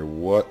see here.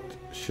 What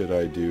should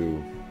I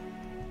do?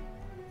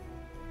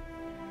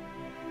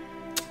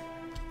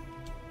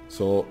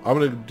 So I'm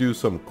going to do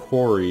some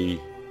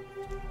quarry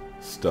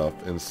stuff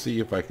and see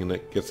if I can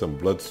get some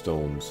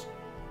bloodstones.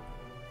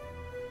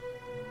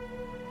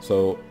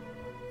 So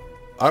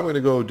I'm going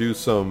to go do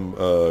some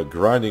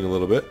grinding a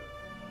little bit.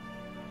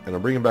 And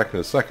I'll bring him back in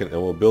a second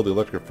and we'll build the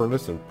electric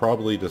furnace and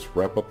probably just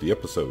wrap up the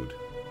episode.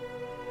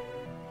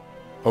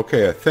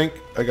 Okay, I think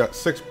I got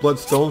 6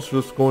 bloodstones for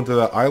just going to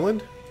that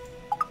island.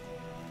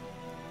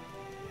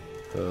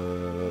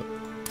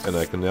 And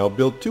I can now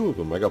build 2 of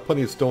them. I got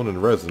plenty of stone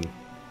and resin.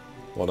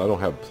 Well, I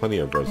don't have plenty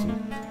of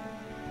resin.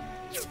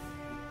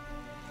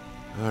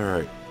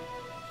 Alright.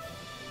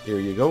 Here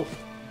you go.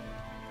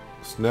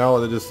 So now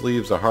that just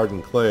leaves a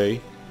hardened clay.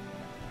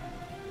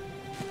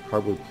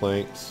 Hardwood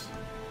planks.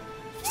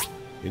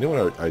 You know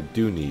what I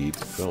do need?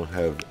 I don't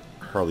have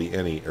hardly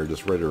any, or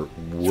just regular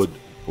wood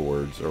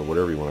boards, or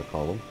whatever you want to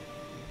call them.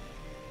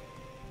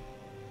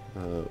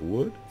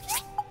 Wood?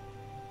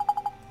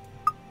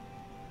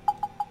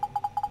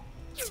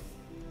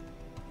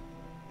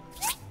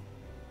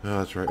 Oh,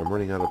 that's right. I'm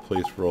running out of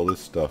place for all this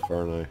stuff,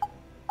 aren't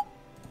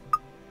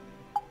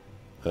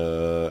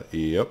I?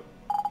 Yep.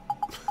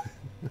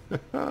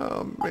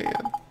 Oh,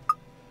 man.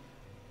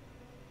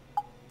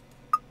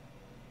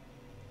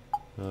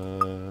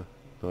 No,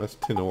 that's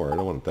tin ore. I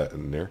don't want that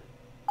in there.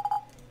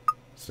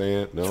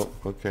 Sand? No.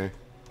 Okay.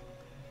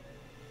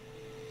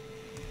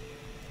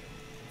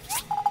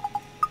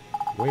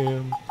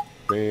 Wham.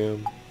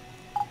 Bam.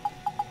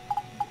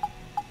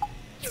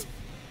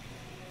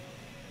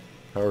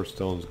 Power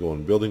stones go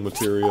in building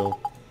material.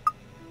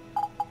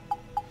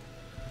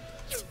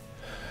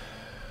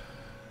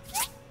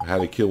 I had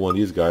to kill one of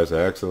these guys.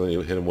 I accidentally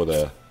hit him with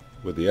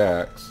the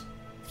axe.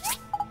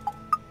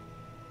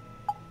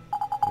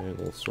 And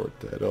we'll sort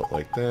that out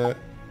like that.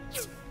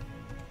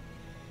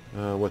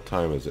 What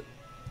time is it?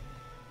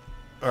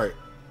 Alright.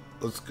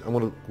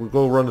 We'll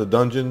go run the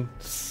dungeon.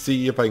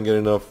 See if I can get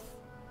enough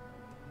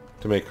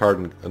to make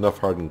enough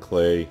hardened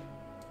clay.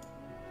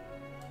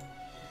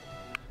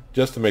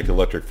 Just to make the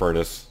electric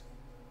furnace.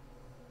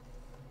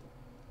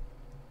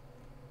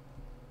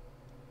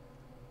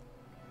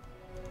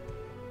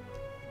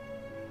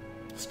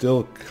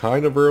 Still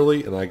kind of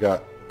early, and I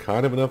got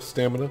kind of enough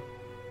stamina.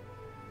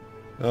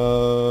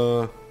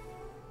 We'll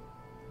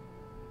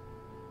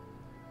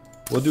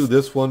do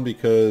this one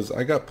because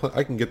I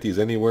can get these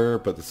anywhere,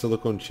 but the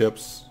silicone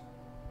chips,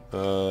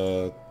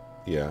 yeah.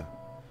 I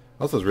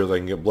also realized I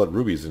can get blood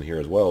rubies in here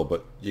as well,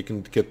 but you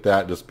can get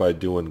that just by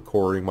doing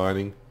quarry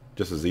mining,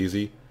 just as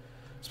easy.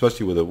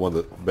 Especially with one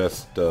of the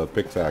best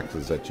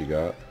pickaxes that you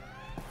got.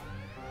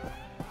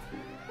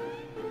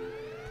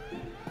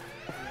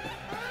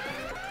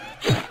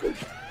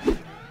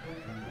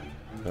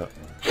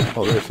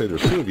 Oh, did I say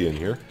there's two of you in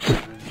here?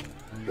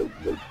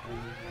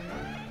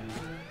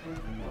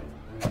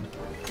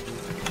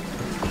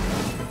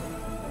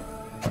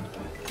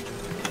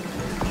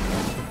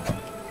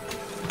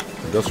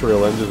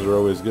 Industrial engines are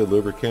always good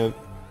lubricant.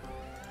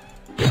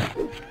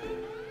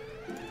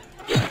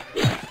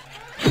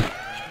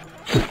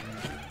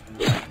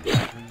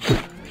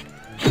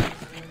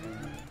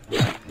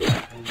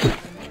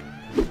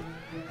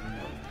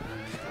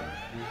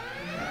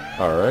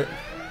 Alright.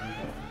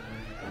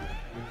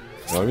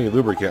 Well, I mean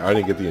lubricant. I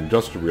didn't get the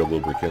industrial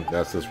lubricant.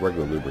 That's this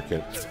regular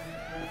lubricant.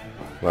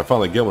 When I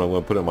finally get one, I'm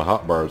going to put it in my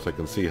hot bar so I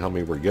can see how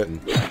many we're getting.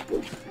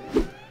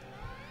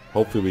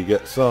 Hopefully we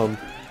get some.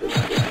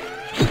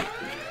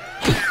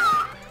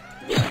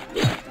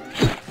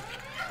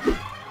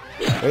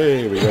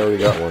 Hey, we already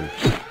got one.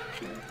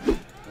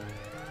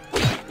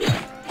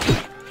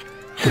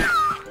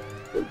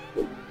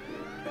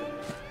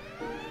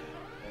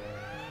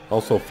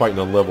 Also fighting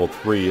on level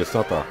 3, it's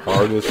not the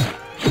hardest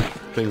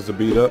things to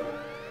beat up.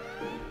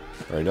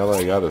 Alright, now that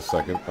I got a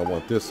second, I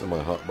want this in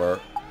my hotbar.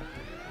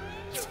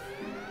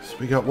 So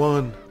we got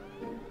one.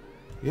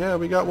 Yeah,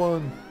 we got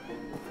one.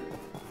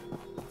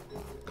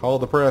 Call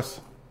the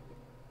press.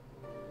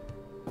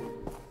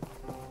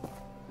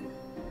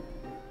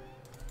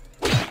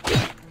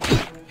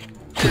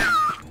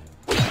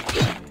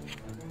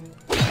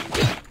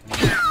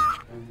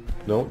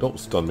 No, don't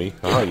stun me.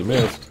 Haha, you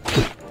missed.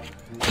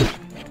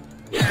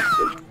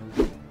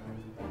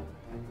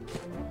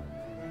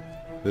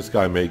 This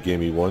guy gave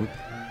me one.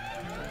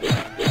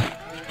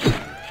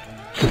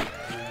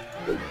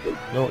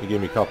 No, he gave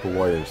me copper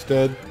wire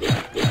instead.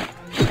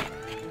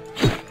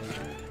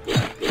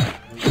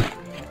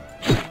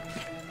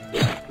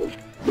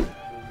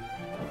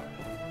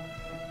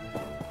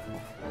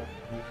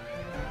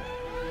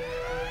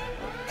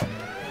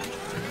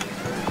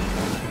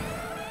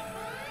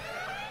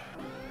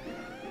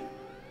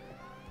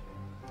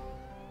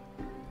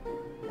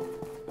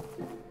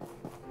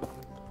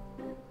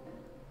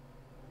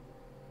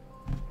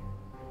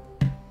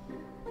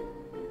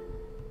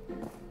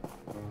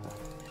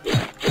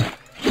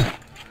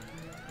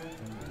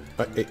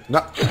 Hey,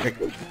 not. Hey.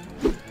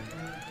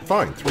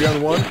 Fine, 3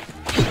 on 1.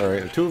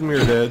 Alright, and 2 of them are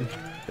dead,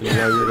 and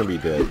now you're gonna be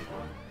dead.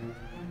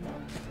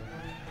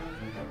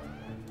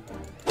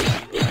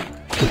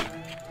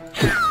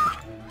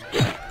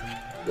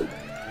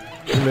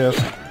 You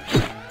missed.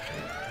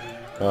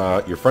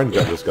 Your friend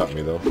just got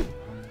me, though.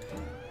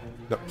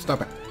 No,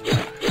 stop it.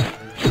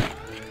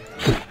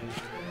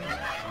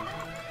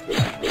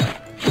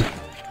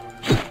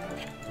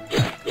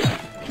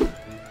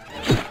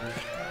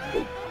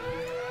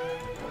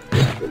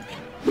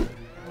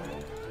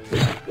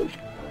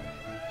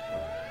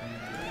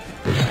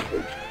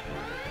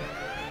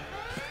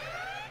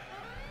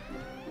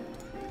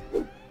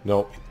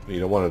 No, you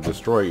don't want to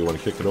destroy it, you want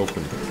to kick it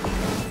open.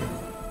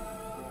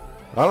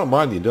 I don't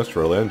mind the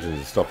industrial engines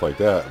and stuff like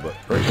that, but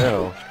right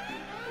now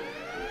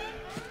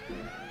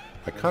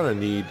I kind of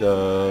need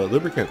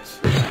lubricants.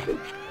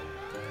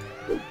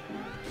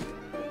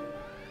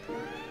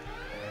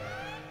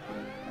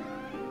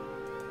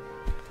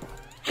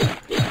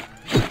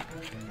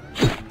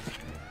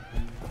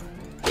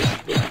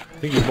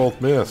 think you both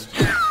missed.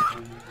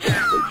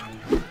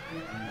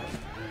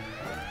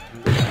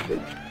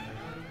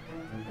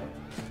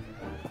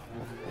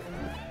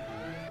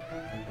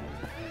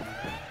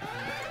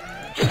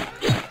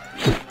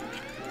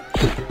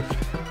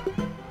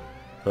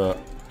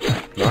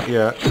 Not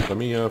yet. Let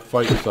me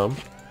fight some.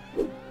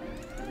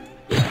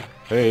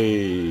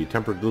 Hey,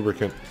 tempered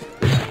lubricant.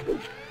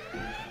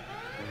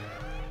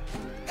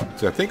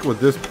 See, I think with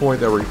this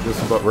point that we're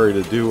just about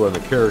ready to do on the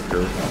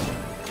character,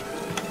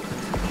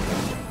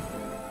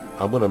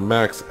 I'm gonna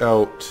max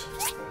out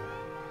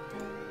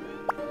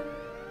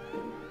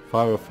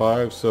 5 of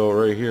 5. So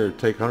right here,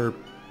 take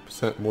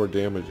 100% more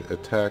damage.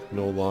 Attack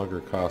no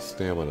longer costs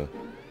stamina.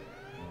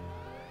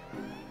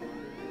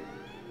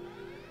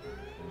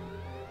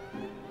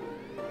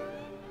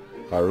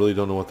 I really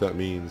don't know what that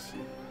means.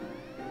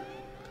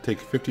 Take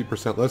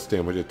 50% less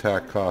damage.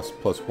 Attack costs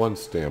 +1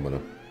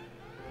 stamina.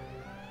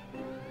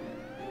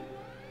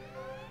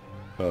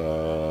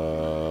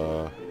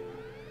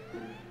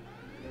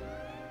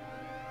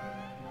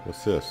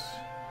 What's this?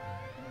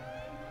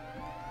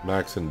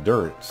 Max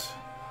endurance.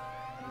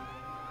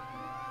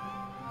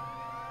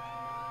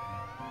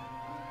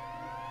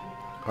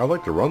 I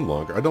like to run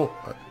longer. I don't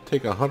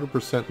take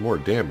 100% more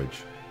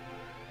damage.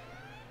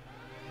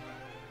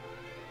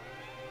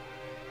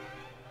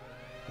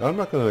 I'm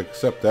not going to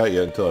accept that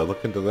yet until I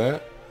look into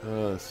that.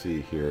 Let's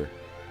see here.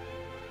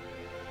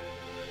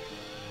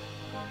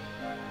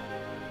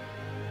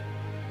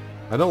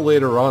 I know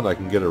later on I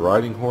can get a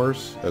riding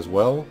horse as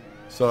well.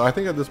 So I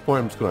think at this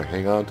point I'm just going to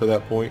hang on to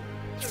that point.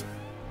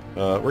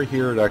 We're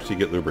here to actually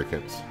get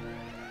lubricants.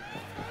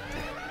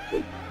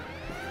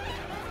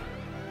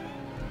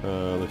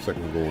 Looks like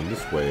I'm going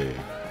this way.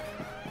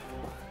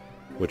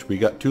 Which we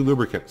got 2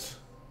 lubricants.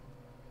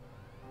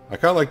 I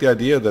kind of like the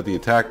idea that the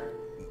attack,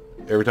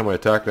 every time I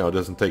attack now, it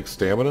doesn't take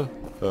stamina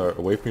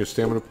away from your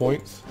stamina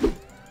points.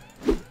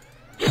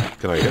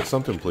 Can I hit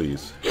something,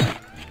 please?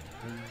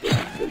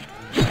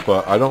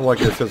 But I don't like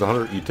it says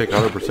 100. You take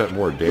 100%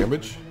 more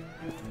damage.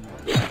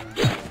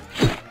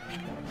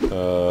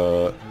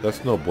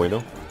 That's no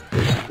bueno.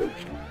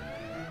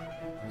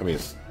 I mean,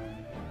 it's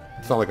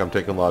not like I'm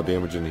taking a lot of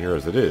damage in here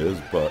as it is,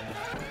 but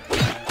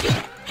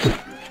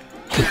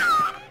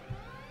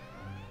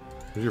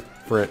where's your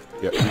friend?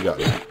 Yeah, you got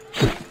me.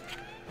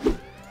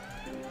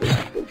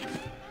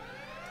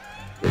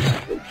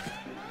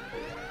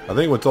 I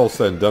think when it's all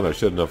said and done, I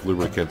should have enough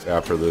lubricants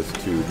after this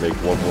to make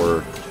one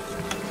more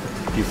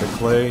piece of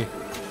clay.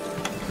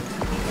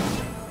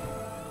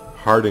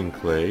 Hardened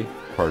clay,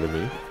 pardon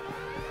me.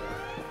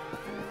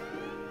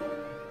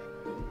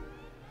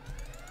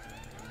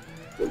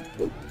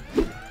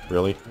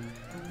 Really?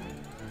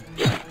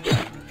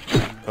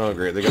 Oh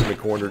great, they got me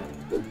cornered.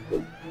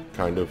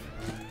 Kind of.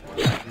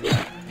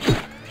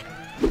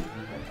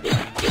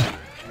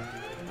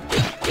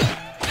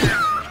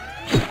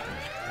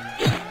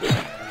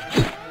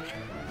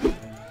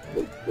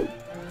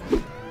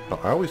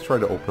 I always try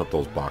to open up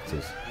those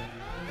boxes.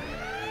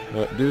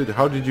 Dude,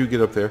 how did you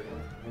get up there?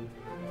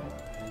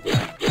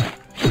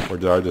 Or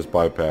did I just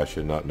bypass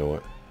you and not know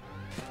it?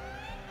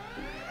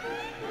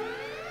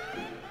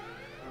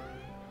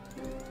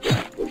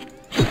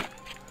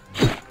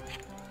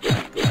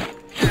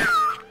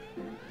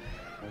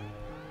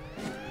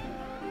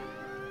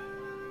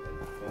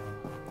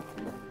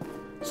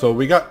 So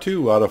we got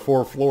 2 out of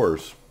 4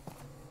 floors.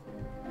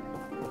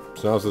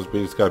 So now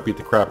we just gotta beat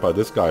the crap out of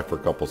this guy for a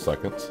couple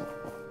seconds.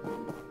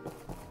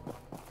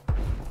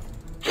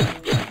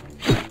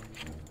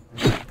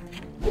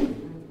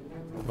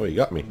 Oh, you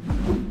got me.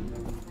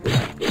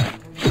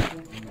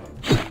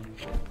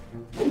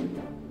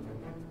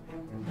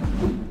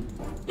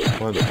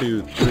 One,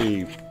 2,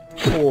 3,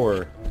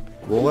 4.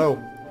 Roll out.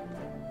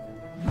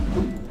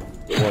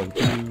 1,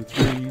 2,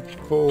 3,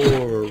 4.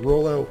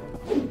 Roll out.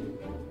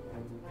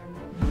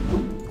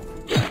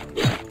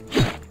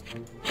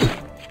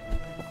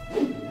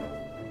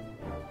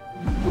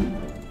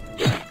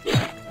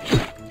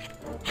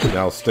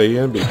 Now stay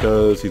in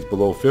because he's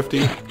below 50.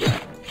 Yeah,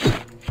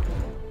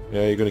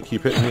 you're going to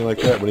keep hitting me like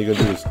that? When are you going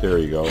to do this? There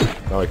you go.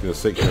 Now I can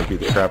just sit here and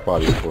beat the crap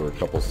out of you for a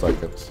couple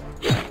seconds.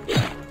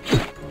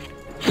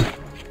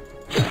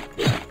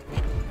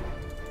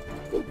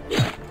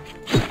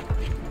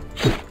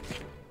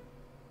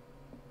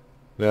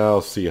 Now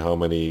see how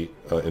many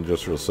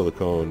industrial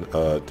silicone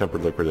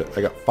tempered liquid.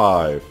 I got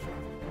 5.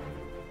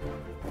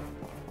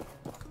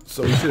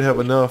 So we should have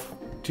enough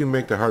to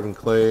make the hardened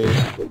clay.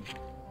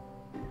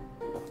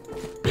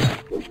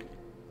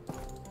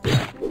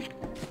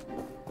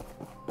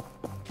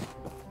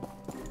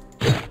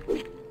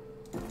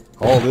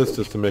 All this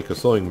just to make a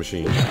sewing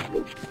machine.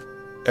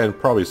 And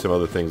probably some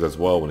other things as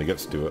well when it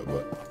gets to it,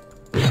 but...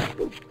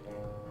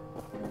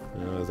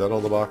 is that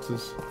all the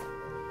boxes?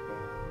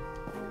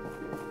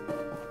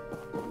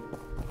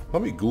 How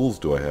many ghouls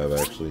do I have,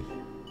 actually?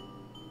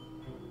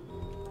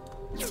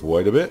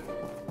 Quite a bit.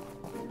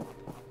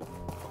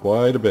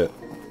 Quite a bit.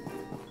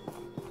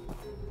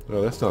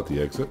 Oh, that's not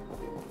the exit.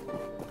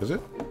 Is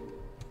it?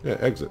 Yeah,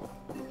 exit.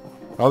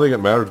 I don't think it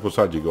matters what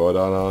side you go out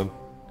on.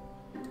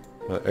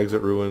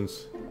 Exit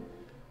ruins.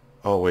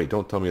 Oh wait,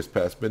 don't tell me it's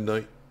past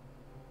midnight.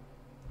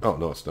 Oh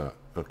no, it's not.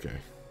 Okay.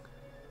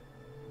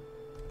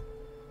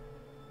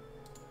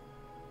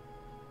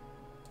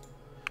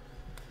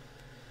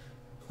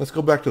 Let's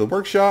go back to the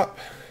workshop.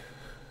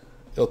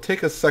 It'll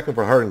take a second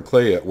for hardened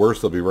clay. At worst,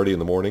 it'll be ready in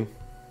the morning.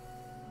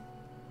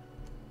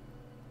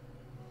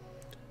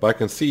 But I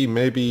can see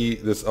maybe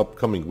this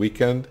upcoming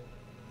weekend,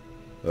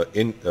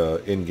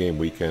 in-game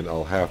weekend,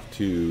 I'll have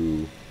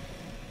to,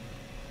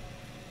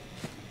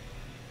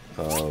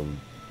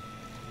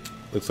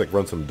 looks like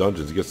run some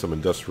dungeons to get some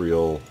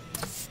industrial.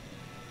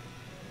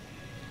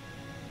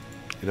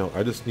 You know,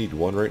 I just need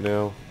one right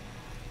now.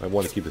 I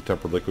want to keep the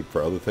tempered liquid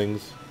for other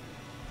things.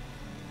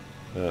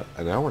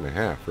 An hour and a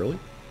half, really?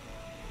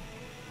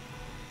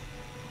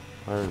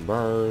 Iron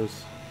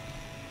bars.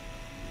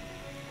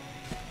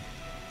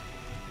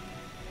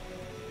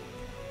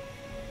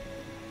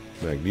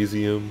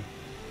 Magnesium.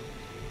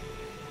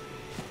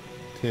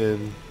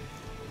 Tin.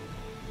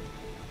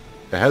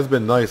 It has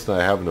been nice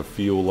not having to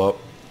fuel up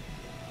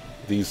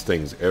these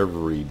things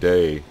every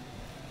day.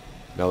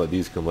 Now that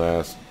these can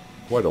last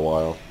quite a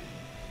while.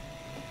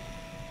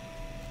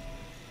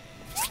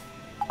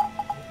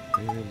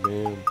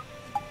 Man.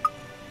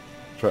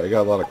 I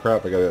got a lot of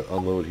crap I gotta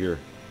unload here.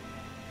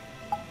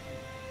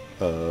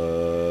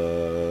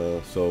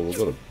 So we'll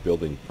go to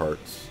building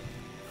parts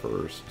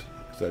first,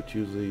 because that's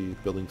usually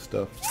building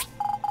stuff.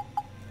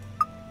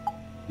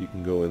 You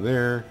can go in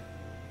there.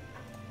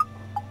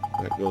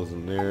 That goes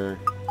in there.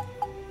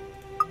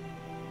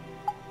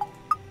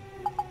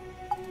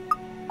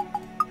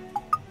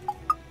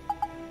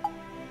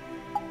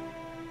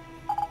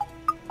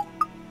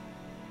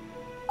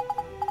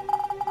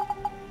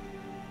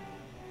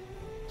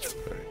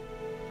 Alright.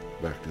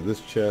 Back to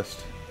this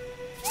chest.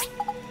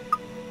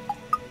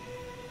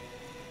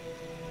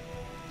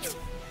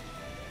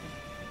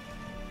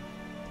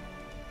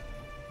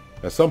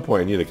 At some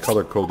point I need to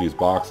color code these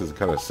boxes and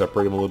kind of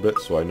separate them a little bit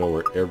so I know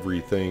where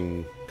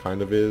everything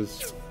kind of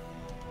is.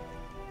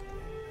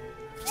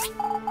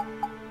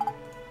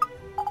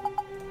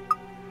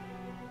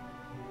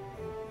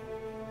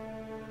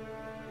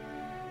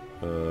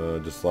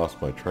 Just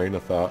lost my train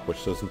of thought,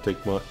 which doesn't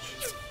take much.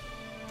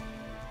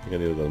 I think I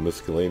need to go to the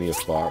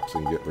miscellaneous box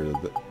and get rid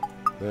of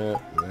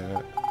that.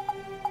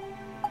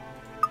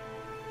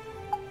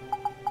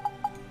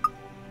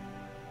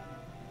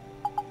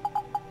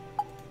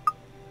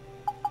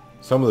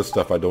 Some of the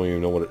stuff I don't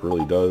even know what it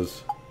really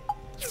does.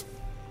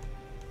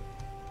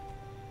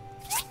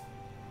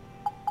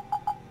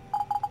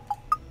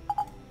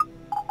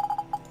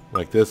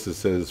 Like this, it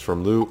says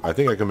from loot. I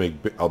think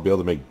I'll be able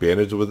to make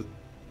bandages with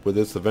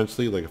this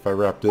eventually. Like if I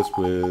wrap this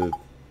with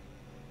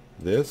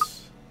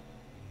this.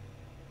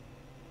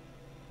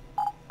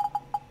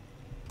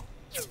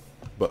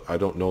 But I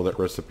don't know that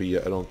recipe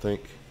yet, I don't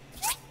think.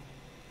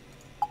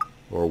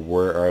 Or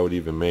where I would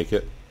even make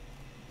it.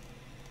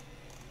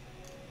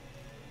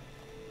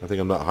 I think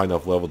I'm not high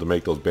enough level to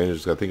make those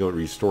bandages. I think it would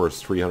restore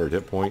us 300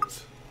 hit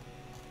points.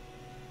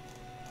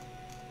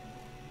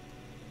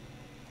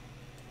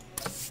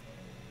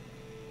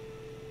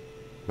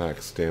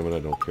 Max stamina, I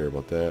don't care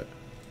about that.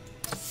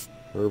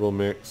 Herbal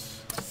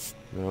mix.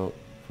 No.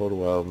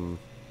 Photo album.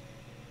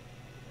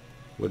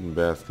 Wooden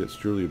baskets.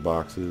 Jewelry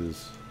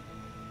boxes.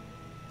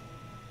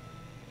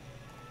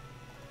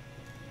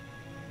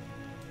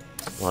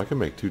 Oh, I can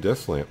make 2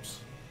 desk lamps.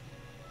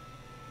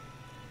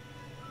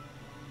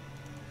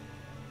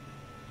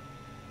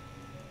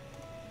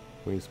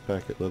 Waste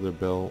packet, leather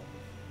belt.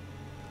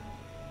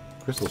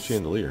 Crystal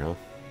chandelier, huh?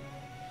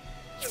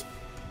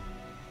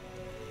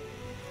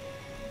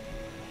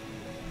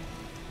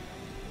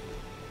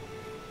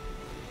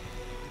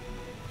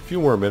 A few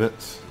more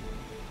minutes.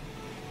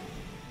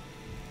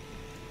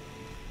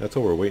 That's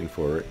what we're waiting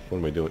for, right? What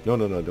am I doing? No, I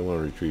don't want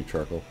to retrieve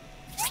charcoal.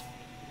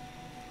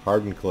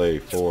 Hardened clay,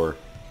 4.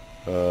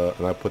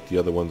 And I put the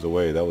other ones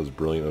away. That was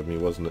brilliant of me,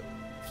 wasn't it?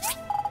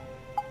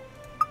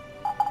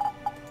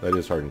 That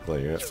is hardened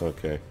clay, yeah,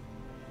 okay.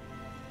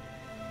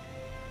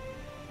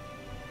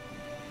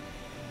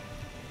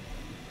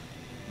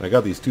 I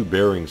got these 2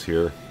 bearings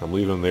here. I'm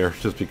leaving them there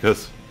just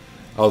because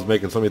I was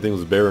making so many things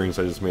with bearings.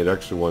 I just made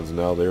extra ones, and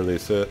now there they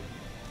sit.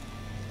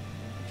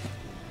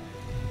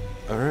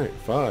 Alright,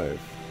 5.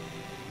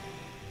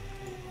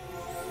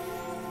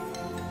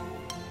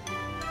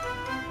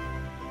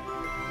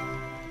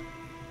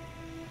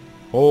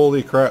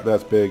 Holy crap,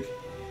 that's big.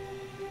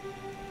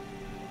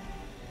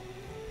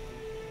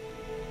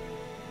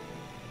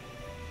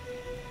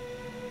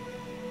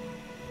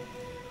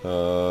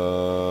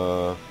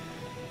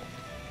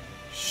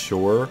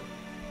 Sure.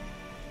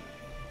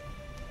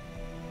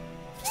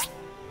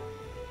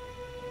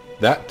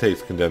 That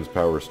takes condensed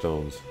power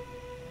stones.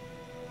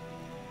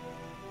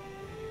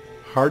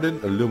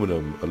 Hardened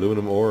aluminum.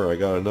 Aluminum ore, I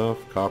got enough.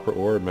 Copper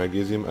ore,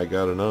 magnesium, I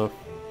got enough.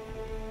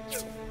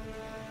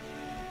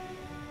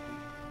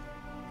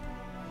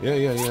 Yeah,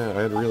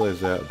 I had to realize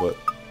that, but...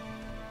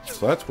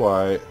 So that's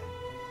why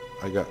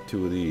I got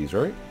 2 of these,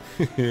 right?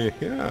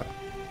 Yeah.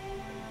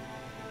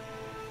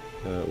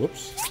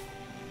 Whoops.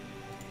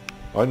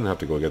 Oh, I didn't have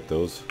to go get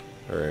those.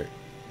 Alright.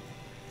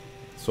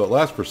 So it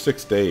lasts for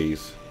 6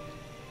 days.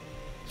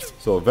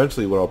 So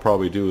eventually what I'll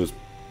probably do is...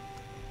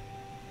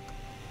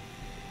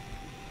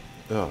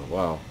 Oh,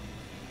 wow.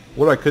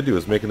 What I could do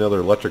is make another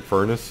electric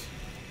furnace.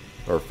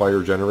 Or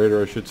fire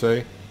generator, I should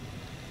say.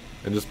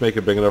 And just make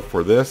it big enough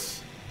for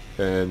this.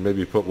 And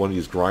maybe put one of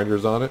these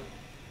grinders on it.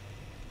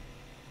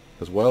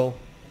 As well.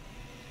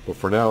 But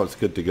for now, it's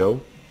good to go.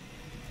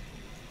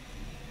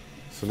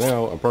 So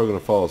now, I'm probably going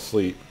to fall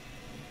asleep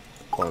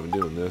while I'm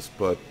doing this.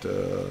 But,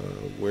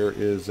 where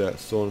is that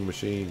sewing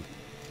machine?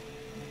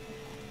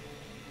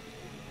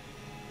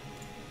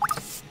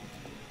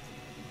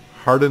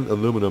 Hardened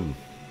aluminum.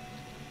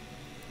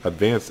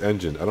 Advanced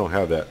engine. I don't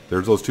have that.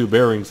 There's those 2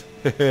 bearings.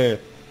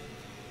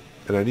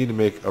 And I need to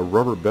make a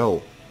rubber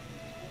belt.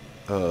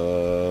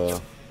 Oh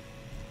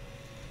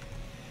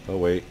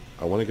wait.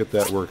 I want to get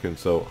that working.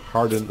 So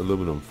hardened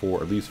aluminum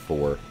for at least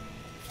 4.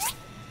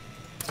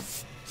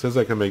 Says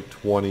I can make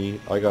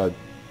 20. I got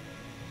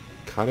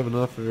kind of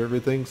enough of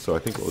everything. So I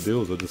think what we'll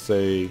do is we'll just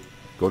say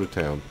go to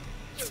town.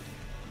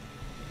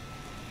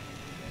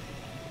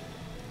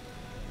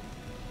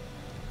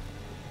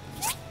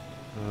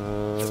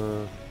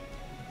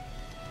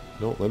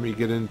 No, let me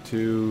get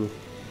into...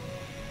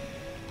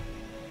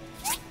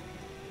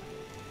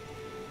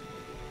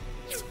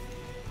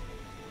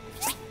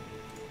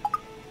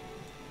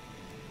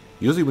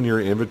 Usually when you're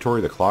in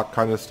inventory, the clock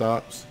kind of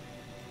stops.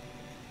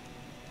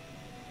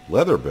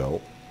 Leather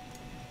belt.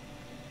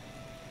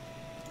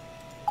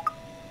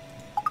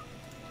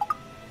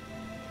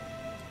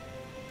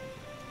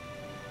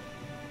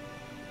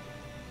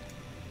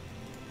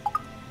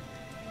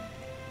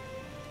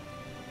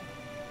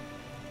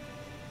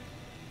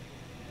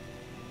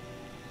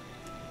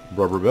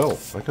 Rubber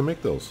belt. I can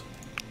make those.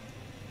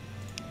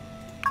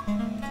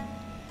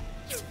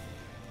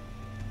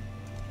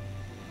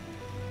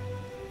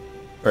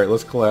 Alright,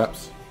 let's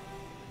collapse.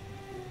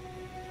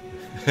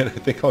 And I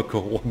think I'll go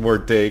one more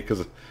day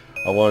because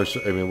I want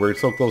to I mean, we're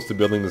so close to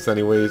building this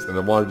anyways, and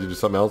I wanted to do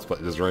something else,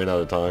 but just ran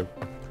out of time.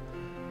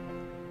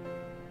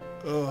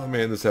 Oh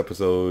man, this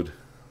episode.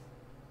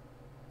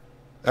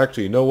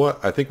 Actually, you know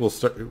what? I think we'll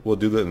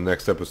do that in the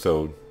next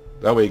episode.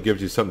 That way it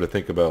gives you something to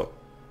think about.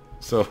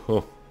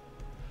 So,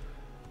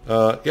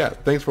 yeah,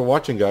 thanks for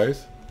watching,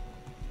 guys.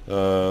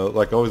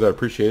 Like always, I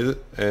appreciate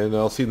it. And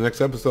I'll see you in the next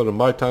episode of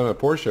My Time at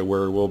Portia,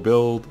 where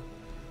we'll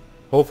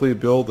hopefully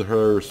build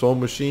her sewing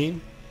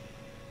machine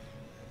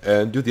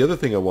and do the other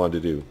thing I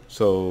wanted to do.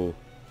 So,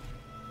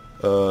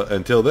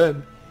 until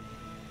then,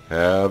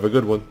 have a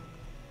good one.